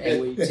her, and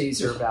we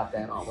tease her about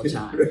that all the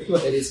time. It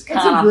is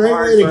kind of That's a great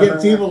hard way to for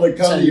get people to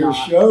come to your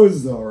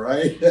shows, though,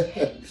 right?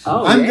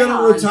 I'm going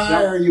to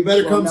retire. You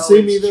better come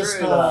see me this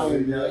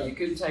time. You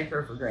couldn't take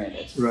her for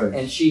granted. Right.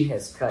 And she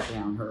has cut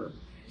down her.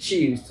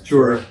 She used to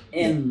tour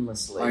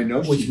endlessly, I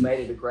know which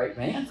made it a great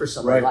band for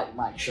somebody like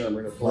Mike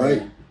Shermer to play.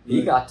 Right.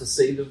 He got to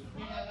see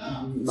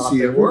not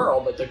the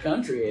world, but the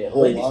country at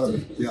least. A whole lot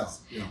of it, yeah.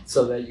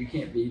 So that you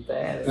can't beat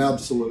that.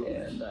 Absolutely.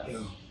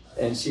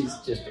 And she's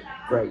just a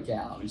great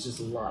gal. It's just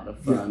a lot of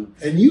fun.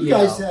 Yeah. And you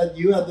guys had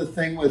the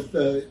thing with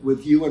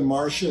you and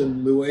Marcia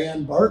and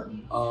Luann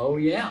Barton. Oh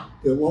yeah.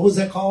 What was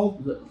that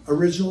called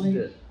originally?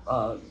 That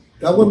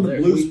wasn't the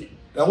blues.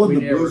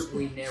 Blues.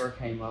 We never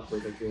came up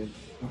with a good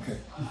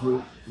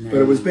group name.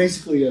 But it was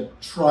basically a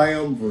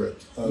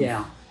triumvirate of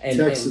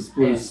Texas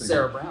blues. And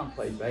Sarah Brown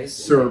played bass.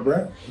 Sarah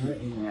Brown,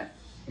 right.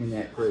 In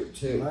that group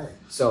too. Right.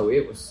 So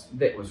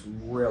that was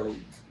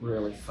really,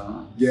 really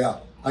fun. Yeah.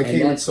 I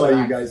came and saw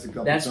you guys a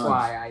couple times. That's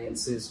why I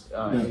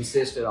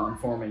insisted on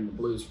forming the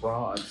Blues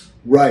Broads.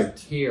 Right.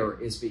 Here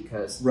is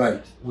because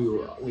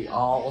we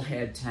all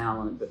had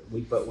talent,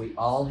 but we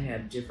all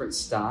had different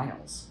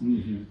styles.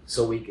 Mm-hmm.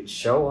 So we could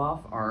show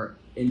off our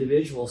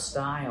individual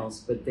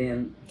styles, but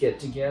then get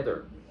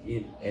together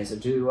as a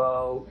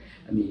duo.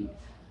 I mean,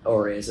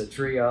 or as a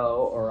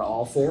trio, or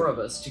all four of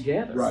us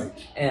together. Right.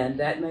 And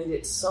that made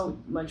it so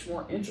much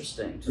more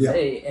interesting to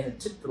me, and it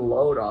took the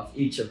load off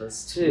each of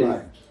us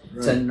too,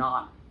 to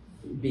not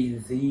be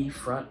the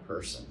front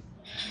person.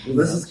 Well,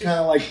 this is kind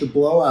of like the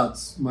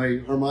Blowouts,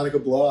 my harmonica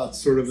Blowouts,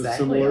 sort of a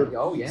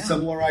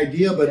similar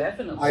idea. But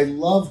definitely. I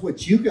love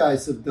what you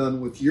guys have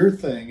done with your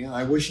thing, and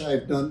I wish I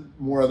had done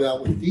more of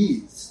that with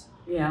these,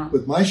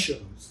 with my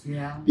shows.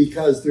 Yeah.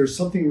 Because there's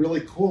something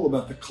really cool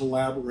about the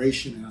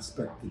collaboration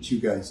aspect that you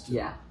guys do.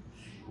 Yeah.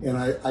 And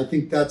I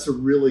think that's a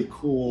really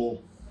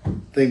cool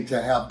thing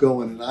to have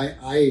going. And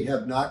I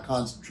have not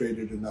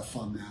concentrated enough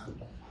on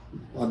that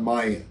on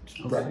my end.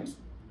 Okay. But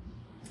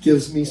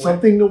gives me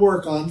something to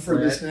work on for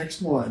this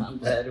next one. I'm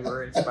glad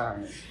we're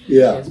inspiring.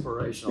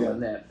 Inspirational on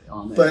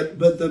that.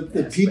 But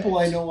the people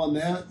I know on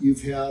that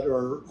you've had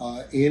are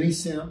Annie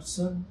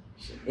Sampson,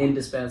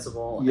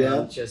 indispensable,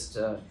 and just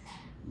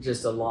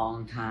a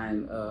long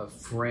time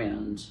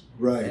friend,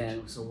 right?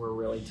 And so we're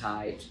really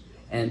tight.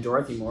 And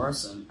Dorothy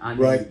Morrison,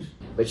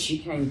 but she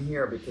came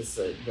here because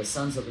the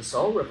Sons of the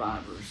Soul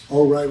Revivers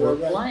were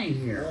playing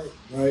here,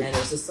 and it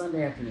was a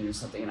Sunday afternoon or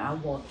something. And I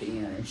walked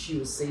in, and she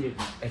was seated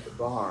at the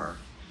bar.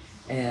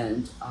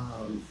 And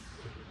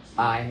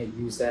I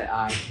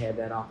had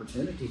that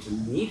opportunity to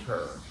meet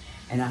her.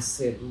 And I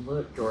said,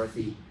 look,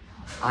 Dorothy,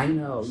 I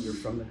know you're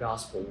from the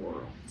gospel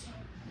world,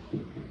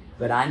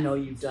 but I know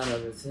you've done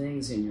other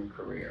things in your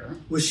career.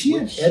 Was she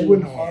an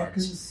Edwin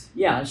Hawkins?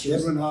 Yeah, she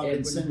was Edwin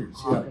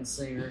Hawkins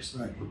Singers.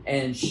 Right.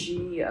 And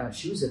she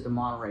was at the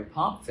Monterey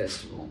Pop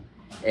Festival.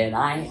 And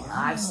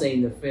I've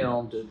seen the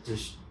film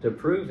to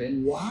prove it.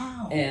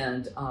 Wow!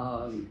 And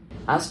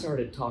I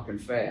started talking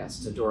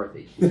fast to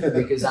Dorothy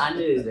because I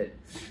knew that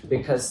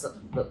because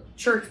the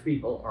church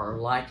people are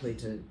likely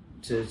to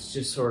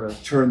just sort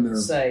of turn their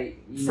say,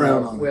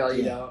 frown on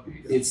it.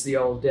 It's the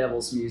old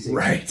devil's music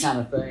kind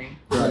of thing,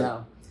 right.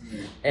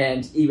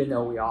 And even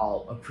though we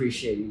all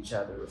appreciate each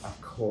other,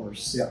 of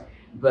course, yeah.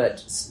 But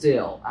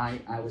still,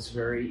 I was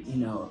very,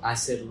 I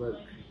said, look,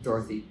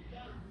 Dorothy,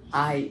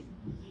 I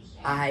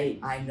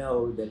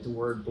know that the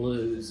word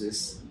blues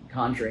is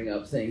conjuring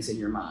up things in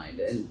your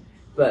mind,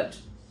 but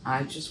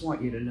I just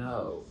want you to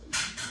know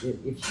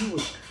if you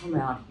would come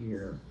out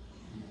here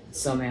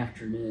some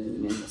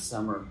afternoon in the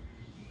summer,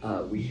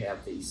 we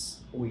have these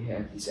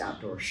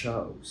outdoor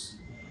shows,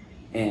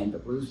 and the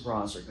Blues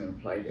Bras are going to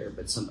play there,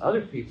 but some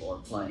other people are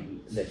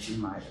playing that you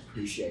might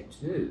appreciate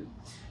too.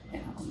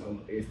 And I don't know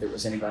if there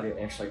was anybody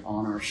actually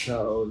on our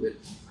show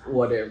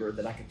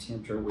that I could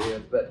tempt her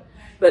with, but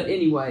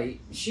anyway,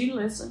 she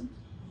listened,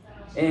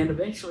 and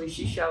eventually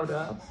she showed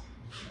up,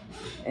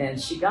 and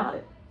she got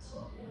it.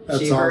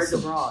 She heard the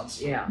Broads,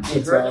 She heard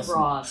the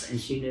Broads, and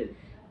she knew,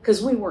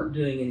 because we weren't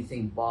doing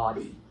anything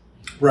bawdy,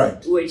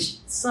 right? Which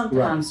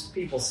sometimes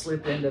people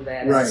slip into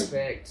that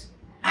aspect.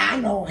 I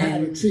know how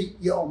to treat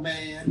your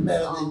man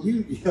better than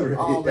you.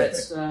 All that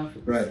stuff,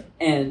 right?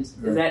 And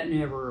that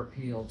never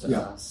appealed to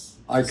us.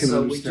 I can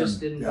understand. So we just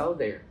didn't go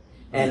there.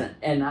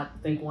 And I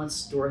think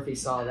once Dorothy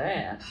saw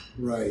that,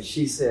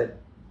 she said,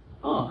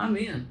 "Oh, I'm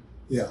in."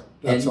 Yeah,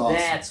 that's awesome.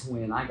 And that's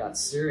when I got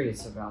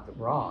serious about the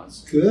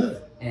Broads.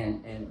 Good.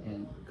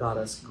 And got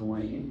us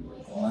going.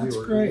 And we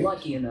were great.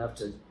 Lucky enough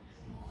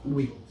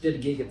we did a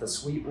gig at the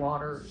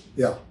Sweetwater.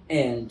 Yeah.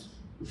 And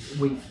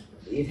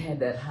it had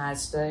that high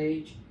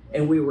stage,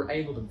 and we were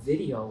able to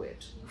video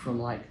it from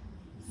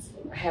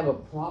have a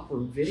proper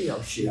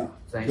video shoot. Yeah.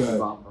 Thanks to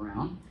Bob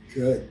Brown.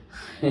 Good.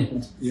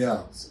 And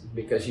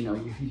because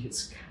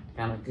it's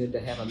kind of good to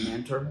have a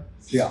mentor.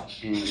 Yeah.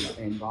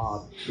 And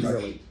Bob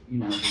really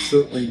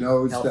certainly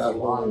knows helped that a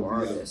lot of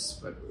artists,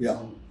 but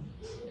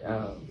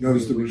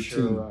knows the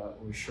routine.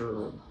 We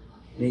sure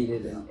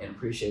needed and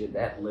appreciated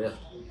that lift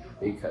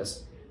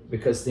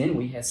because then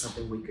we had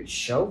something we could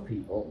show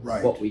people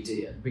what we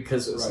did,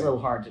 because it was a little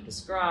hard to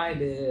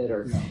describe it,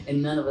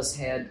 and none of us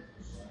had.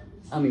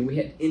 I mean, we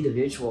had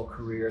individual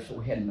careers, but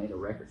we hadn't made a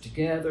record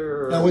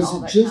together. Now, is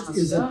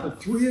it the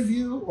three of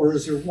you, or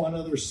is there one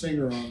other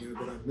singer on there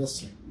that I'm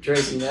missing?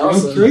 Tracy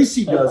Nelson. I know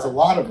Tracy does a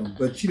lot of them,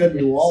 but she doesn't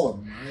do all of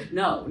them, right?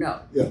 No.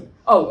 Yeah.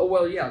 Oh,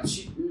 well, yeah.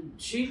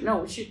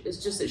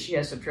 It's just that she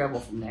has to travel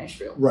from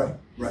Nashville. Right.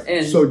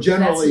 And so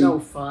generally, that's no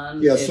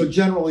fun. Yeah. So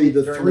generally,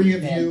 the three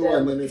of you,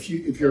 and then if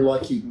you're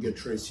lucky, you can get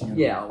Tracy.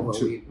 Yeah. Well,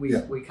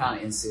 we kind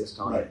of insist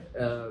on it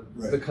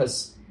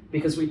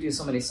because we do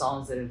so many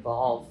songs that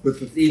involve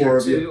either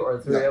two or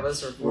three of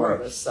us or four of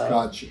us. So.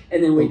 Gotcha.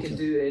 And then we can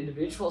do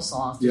individual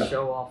songs to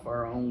show off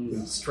our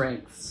own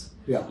strengths.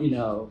 Yeah.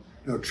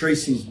 No,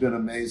 Tracy's been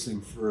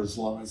amazing for as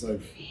long as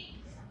I've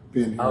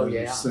been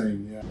here to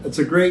sing. Yeah. It's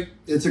a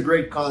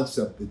great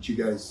concept that you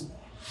guys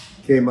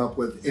came up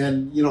with.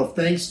 And,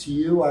 thanks to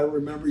you, I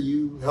remember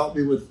you helped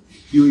me with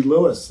Huey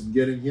Lewis and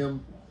getting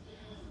him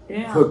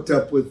hooked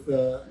up with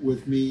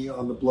me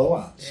on the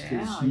Blowouts.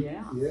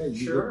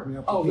 Sure. Me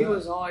up with that. He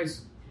was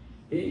always,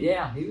 he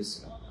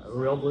was a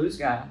real blues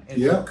guy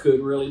and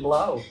could really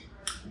blow.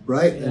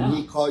 Right, and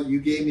you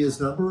gave me his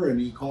number, and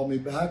he called me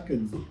back,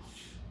 and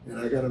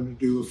I got him to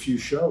do a few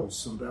shows.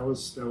 So that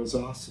was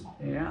awesome.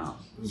 Yeah,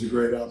 it was a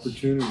great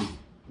opportunity.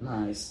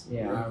 Nice.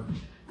 Yeah.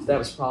 That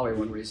was probably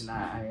one reason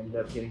I ended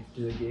up getting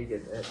to do a gig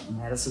at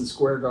Madison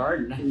Square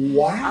Garden.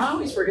 Wow. I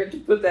always forget to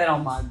put that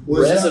on my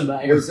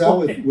resume. Was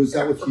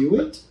that with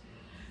Huey?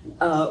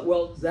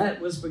 Well,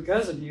 that was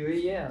because of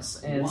Huey,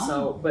 yes. And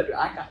Wow. but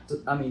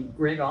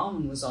Greg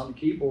Allman was on the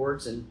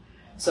keyboards and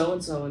so,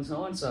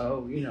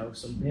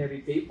 some heavy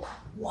people.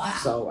 Wow.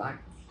 So I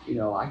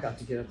got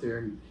to get up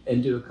there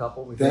and do a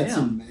couple with That's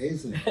them.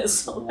 amazing.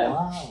 So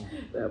Wow.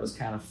 that was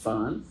kind of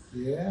fun.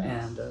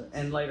 Yeah.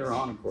 And later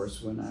on, of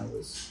course, when I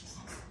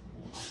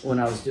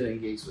was doing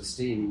gigs with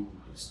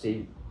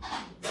Steve,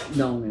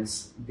 known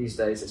as these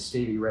days as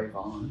Stevie Ray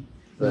Vaughan,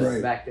 but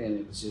Right. back then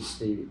it was just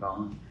Stevie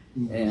Vaughan,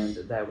 Mhm. and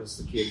that was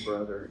the kid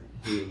brother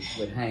who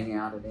would hang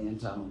out at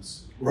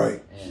Antone's,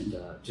 Right. and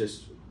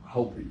just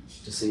hoping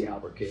to see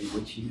Albert King,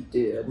 which he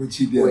did, Which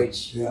he did.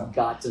 which Yeah.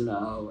 got to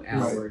know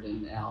Albert,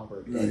 and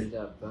Albert Right. ended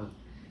up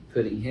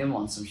putting him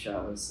on some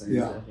shows, and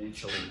Yeah.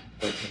 eventually,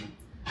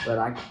 but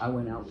I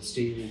went out with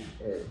Stevie.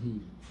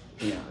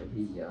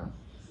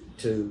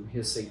 To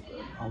his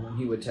when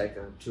he would take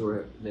a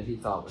tour that he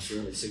thought was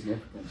really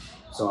significant.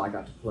 So I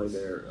got to play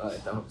there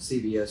at the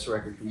CBS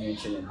Record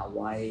Convention in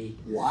Hawaii.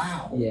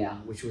 Wow. Yeah,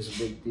 which was a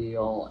big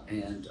deal,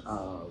 and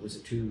it was a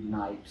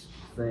 2-night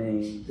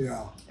thing.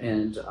 Yeah.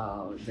 And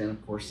then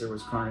of course there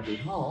was Carnegie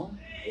Hall.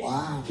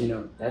 Wow.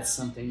 That's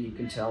something you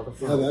can tell the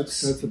folks. Yeah,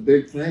 that's a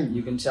big thing.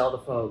 You can tell the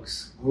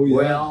folks. Oh yeah.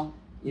 Well,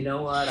 you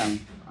know what?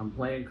 I'm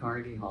playing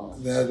Carnegie Hall.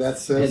 That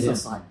says and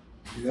it's something. like,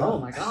 Yeah. oh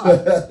my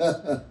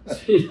God.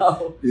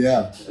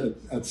 Yeah,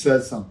 that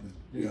says something.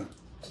 Yeah.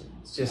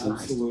 It's just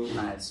Absolutely.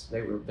 nice.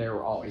 They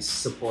were always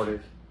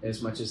supportive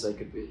as much as they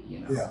could be,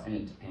 Yeah.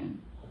 and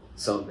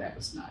so that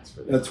was nice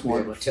for them That's to be able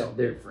wonderful. to tell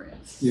their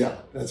friends. Yeah,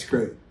 that's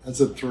great. That's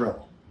a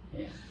thrill.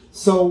 Yeah.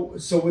 So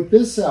with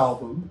this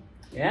album,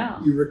 Yeah.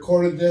 you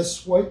recorded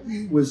this. What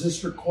was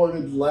this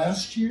recorded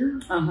last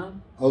year? Uh-huh.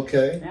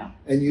 Okay. Yeah.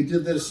 And you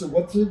did this.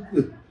 What's it?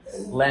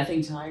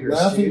 Laughing Tiger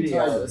Laughing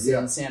Studios Tiger, yeah.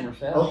 in San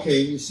Rafael.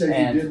 Okay, you said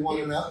And you did one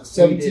we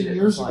 17 did it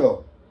years like-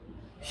 ago.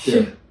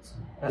 Yeah.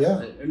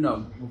 Yeah.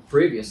 No,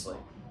 previously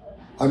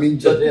I mean,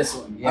 to this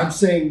one. Yeah. I'm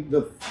saying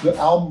the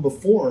album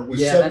before was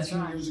Yeah, that's 17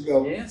 right. years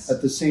ago Yes.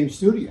 at the same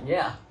studio.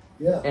 Yeah.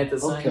 Yeah. At the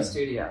same Okay.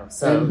 studio.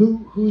 So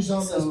And who's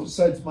on this so-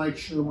 besides Mike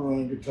Shermer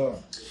on guitar?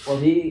 well,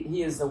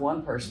 he is the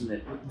one person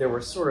that there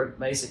were sort of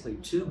basically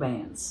two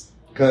bands.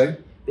 Okay.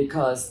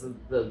 Because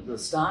the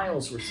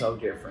styles were so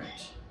different.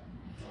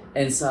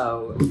 And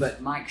so,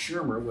 but Mike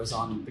Shermer was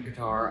on the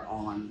guitar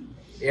on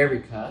every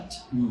cut,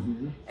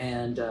 Mm-hmm.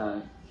 and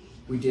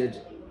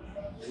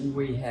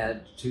we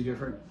had two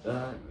different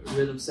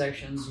rhythm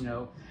sections.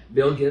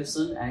 Bill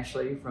Gibson,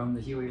 actually from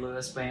the Huey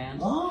Lewis Band.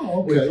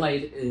 Oh, We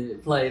okay.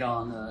 played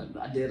on.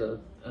 I did a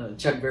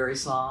Chuck Berry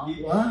song,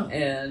 Wow.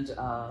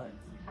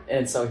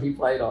 and so he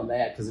played on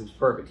that because it was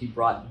perfect. He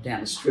brought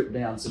down a stripped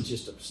down, so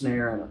just a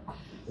snare and a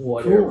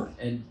whatever, Cool.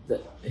 and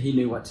he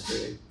knew what to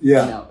do.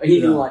 Yeah. He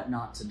knew Yeah. what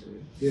not to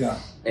do. Yeah.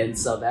 And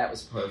so that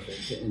was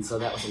perfect. And so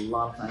that was a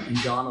lot of fun. And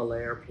John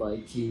Allaire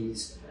played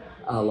keys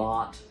a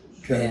lot.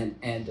 Okay.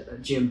 And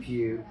Jim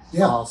Pugh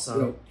Yeah. also.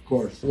 Yeah, of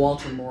course.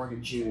 Walter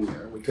Morgan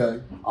Jr., which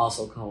Okay.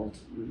 also called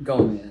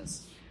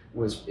Gomez,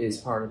 is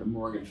part of the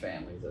Morgan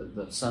family,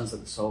 the Sons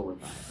of the Soul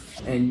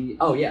Revival. And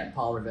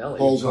Paul Ravelli,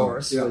 Paul's of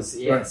course, on,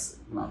 yeah, was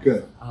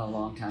Good. a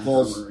long time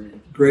Paul's drummer.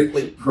 And Great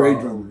complete pro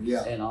drummer.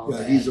 Yeah. and all Yeah.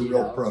 that, He's a you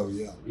real know. pro.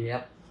 Yeah.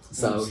 Yep.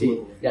 So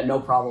Absolutely. he got no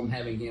problem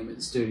having him in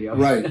the studio.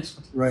 Right.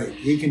 Right.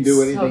 He can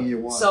do anything you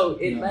want. So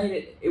it Yeah.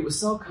 made it was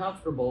so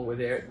comfortable with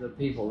the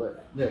people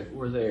that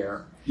were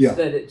there Yeah.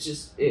 that it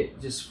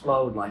just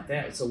flowed like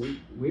that. So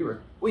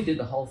we did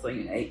the whole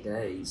thing in 8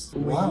 days.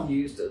 Wow. We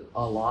used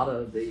a lot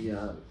of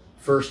the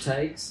first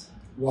takes,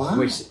 Wow.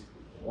 which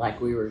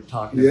like we were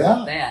talking Yeah.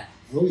 about that.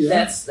 Oh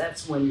yeah.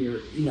 That's when you're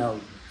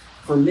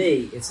for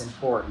me it's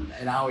important,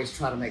 and I always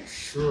try to make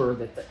sure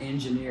that the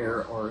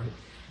engineer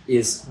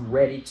is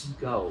ready to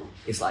go.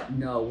 It's like,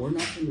 no, we're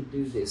not going to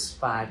do this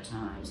 5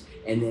 times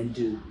and then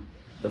do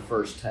the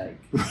first take.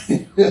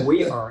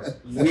 we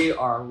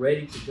are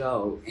ready to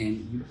go,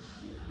 and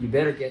you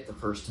better get the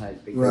first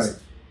take, because Right.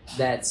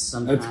 that's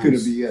sometimes That's gonna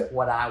be it.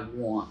 what I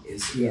want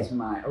is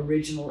my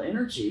original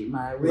energy,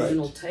 my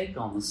original take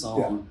on the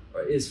song,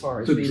 or as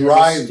far as the being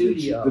drive in the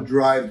studio. the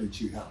drive that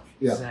you have.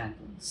 Yeah.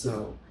 Exactly.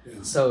 So. Yeah.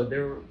 So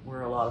there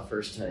were a lot of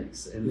first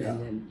takes, and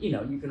then you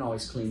can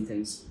always clean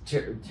things,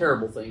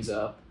 terrible things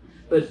up.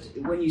 But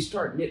when you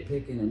start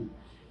nitpicking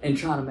and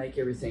trying to make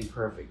everything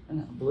perfect,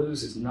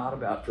 blues is not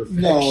about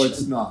perfection. No,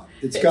 it's not.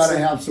 It's got to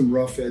have some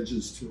rough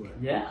edges to it.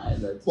 Yeah.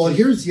 Well,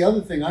 here's the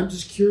other thing. I'm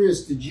just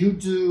curious. Did you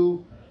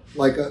do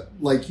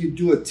like you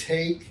do a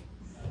take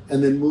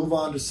and then move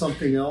on to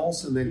something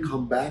else and then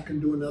come back and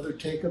do another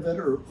take of it,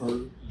 or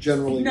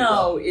generally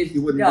no,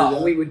 you wouldn't do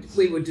that?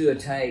 we would do a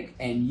take,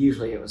 and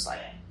usually it was like,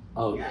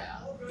 oh yeah,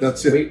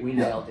 That's it. we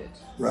nailed it.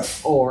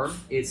 Right. Or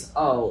it's,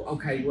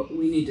 okay, well,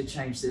 we need to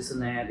change this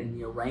and that in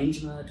the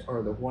arrangement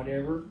or the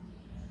whatever.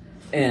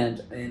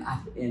 And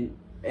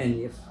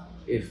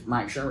if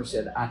Mike Shermer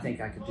said, I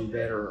think I could do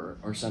better,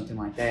 or something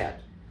like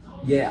that,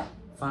 yeah,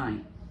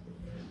 fine.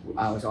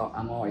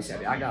 I'm always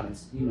happy. I gotta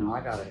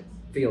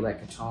feel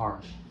that guitar.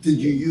 Did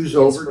you use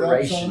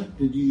overdubs on it?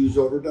 Did you use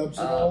overdubs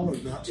at all, or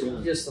not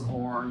really? Just the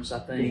horns, I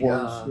think. The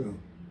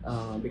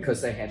horns,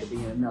 because they had to be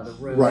in another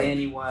room Right.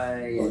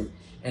 anyway, Right.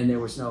 and there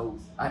was no.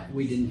 I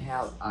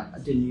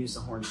didn't use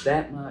the horns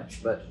that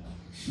much, but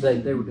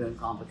they were doing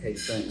complicated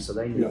things, so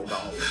they needed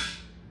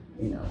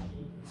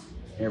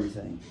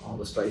everything, all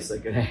the space they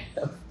could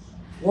have.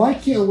 Well, I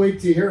can't wait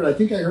to hear it. I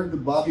think I heard the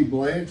Bobby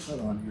Blanchard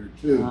on here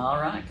too. All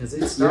right, because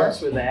it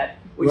starts with that,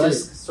 which Right.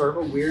 is sort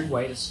of a weird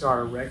way to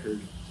start a record,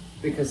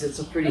 because it's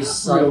a pretty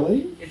subtle.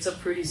 Really? It's a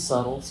pretty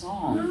subtle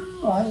song,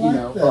 Oh, I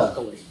like that.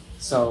 vocally.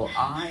 So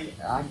I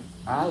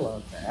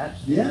love that.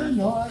 Yeah,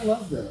 no, I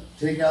love that.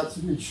 Take out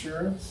some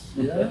insurance.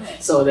 Yeah.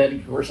 So then,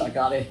 of course, I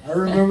got it. I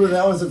remember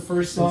that was the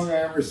first song I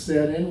ever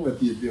sat in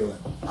with you doing.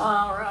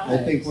 All right. I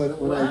think when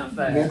I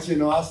that. met you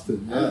in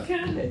Austin. Yeah.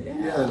 Okay.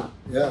 Yeah.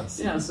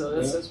 Yeah.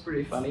 So that's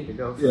pretty funny to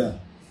go from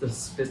the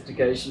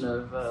sophistication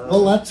of.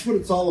 Well, that's what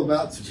it's all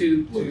about.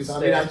 Two blues. steps.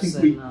 I mean, I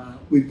think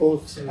we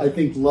both. I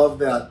think love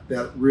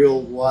that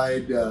real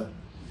wide.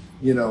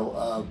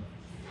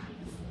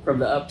 From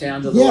the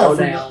uptown to the low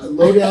from down. the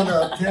low down to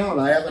uptown.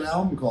 I have an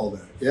album called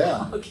that.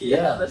 Yeah. Okay,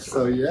 yeah, that's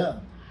so right.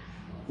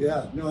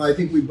 Yeah. No, I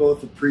think we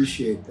both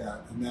appreciate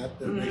that, and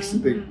that makes a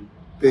big.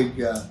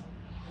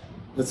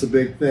 That's a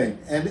big thing,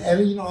 and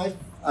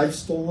I've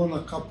stolen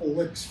a couple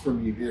licks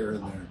from you here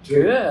and there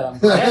too. Good. I'm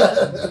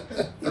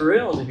glad.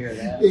 Thrilled to hear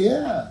that.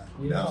 Yeah.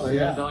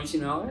 Don't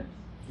you know it?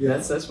 Yeah.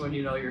 That's when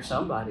you know you're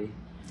somebody.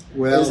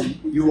 Well,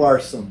 you are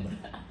somebody.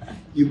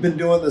 You've been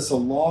doing this a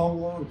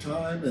long, long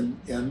time,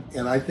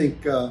 and I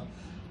think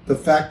the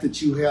fact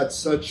that you had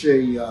such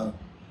a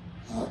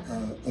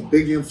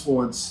big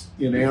influence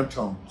in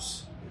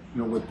Antones,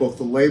 with both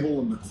the label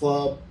and the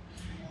club,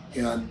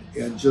 and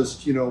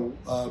just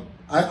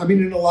I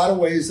mean, in a lot of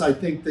ways, I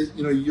think that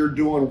you're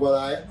doing what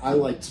I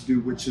like to do,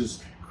 which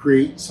is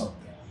create something,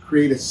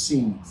 create a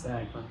scene,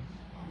 Exactly.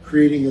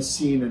 creating a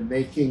scene and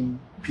making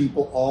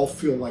people all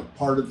feel like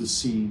part of the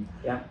scene.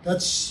 Yeah.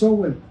 That's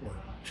so important.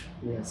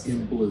 Yes.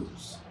 In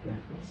blues,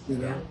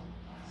 Yeah.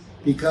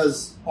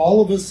 because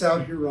all of us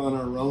out here on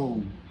our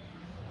own,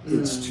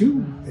 it's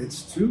too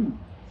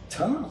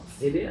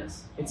tough. It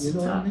is. It's You know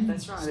tough. what I mean?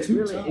 That's right. It's It too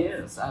really tough.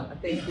 is. I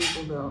think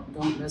people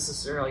don't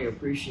necessarily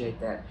appreciate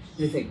that.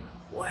 You think,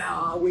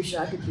 wow, I wish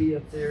I could be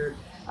up there.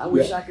 I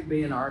wish I could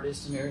be an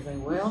artist and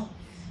everything. Well,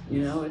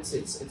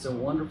 it's a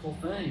wonderful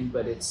thing,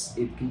 but it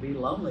can be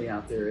lonely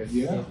out there if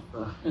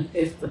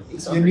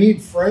things are. You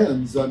need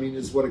friends. I mean,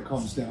 is what it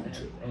comes down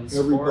to. And Everybody,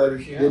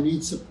 supporters, yeah. they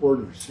need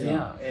supporters.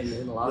 Yeah,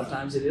 and a lot of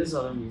times it is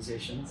other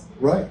musicians,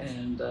 Right.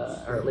 and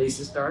or at least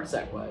it starts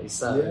that way.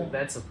 So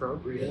that's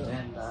appropriate,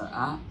 and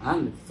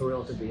I'm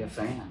thrilled to be a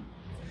fan.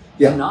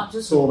 Yeah. And not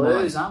just So am I.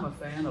 blues. I'm a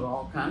fan of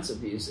all kinds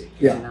of music.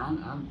 Yeah. And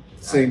I'm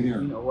Same here.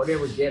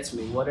 Whatever gets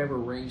me, whatever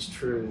rings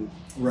true,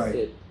 Right.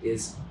 it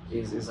is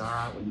all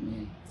right with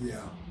me. Yeah.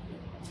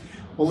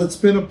 Well, it's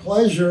been a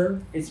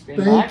pleasure. It's been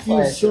my Thank you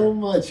pleasure. so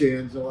much,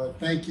 Angela.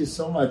 Thank you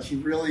so much. You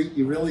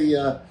really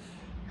have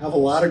a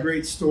lot of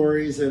great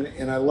stories,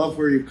 and I love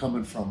where you're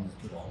coming from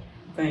with it all.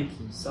 Thank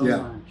you so Yeah.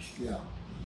 much. Yeah.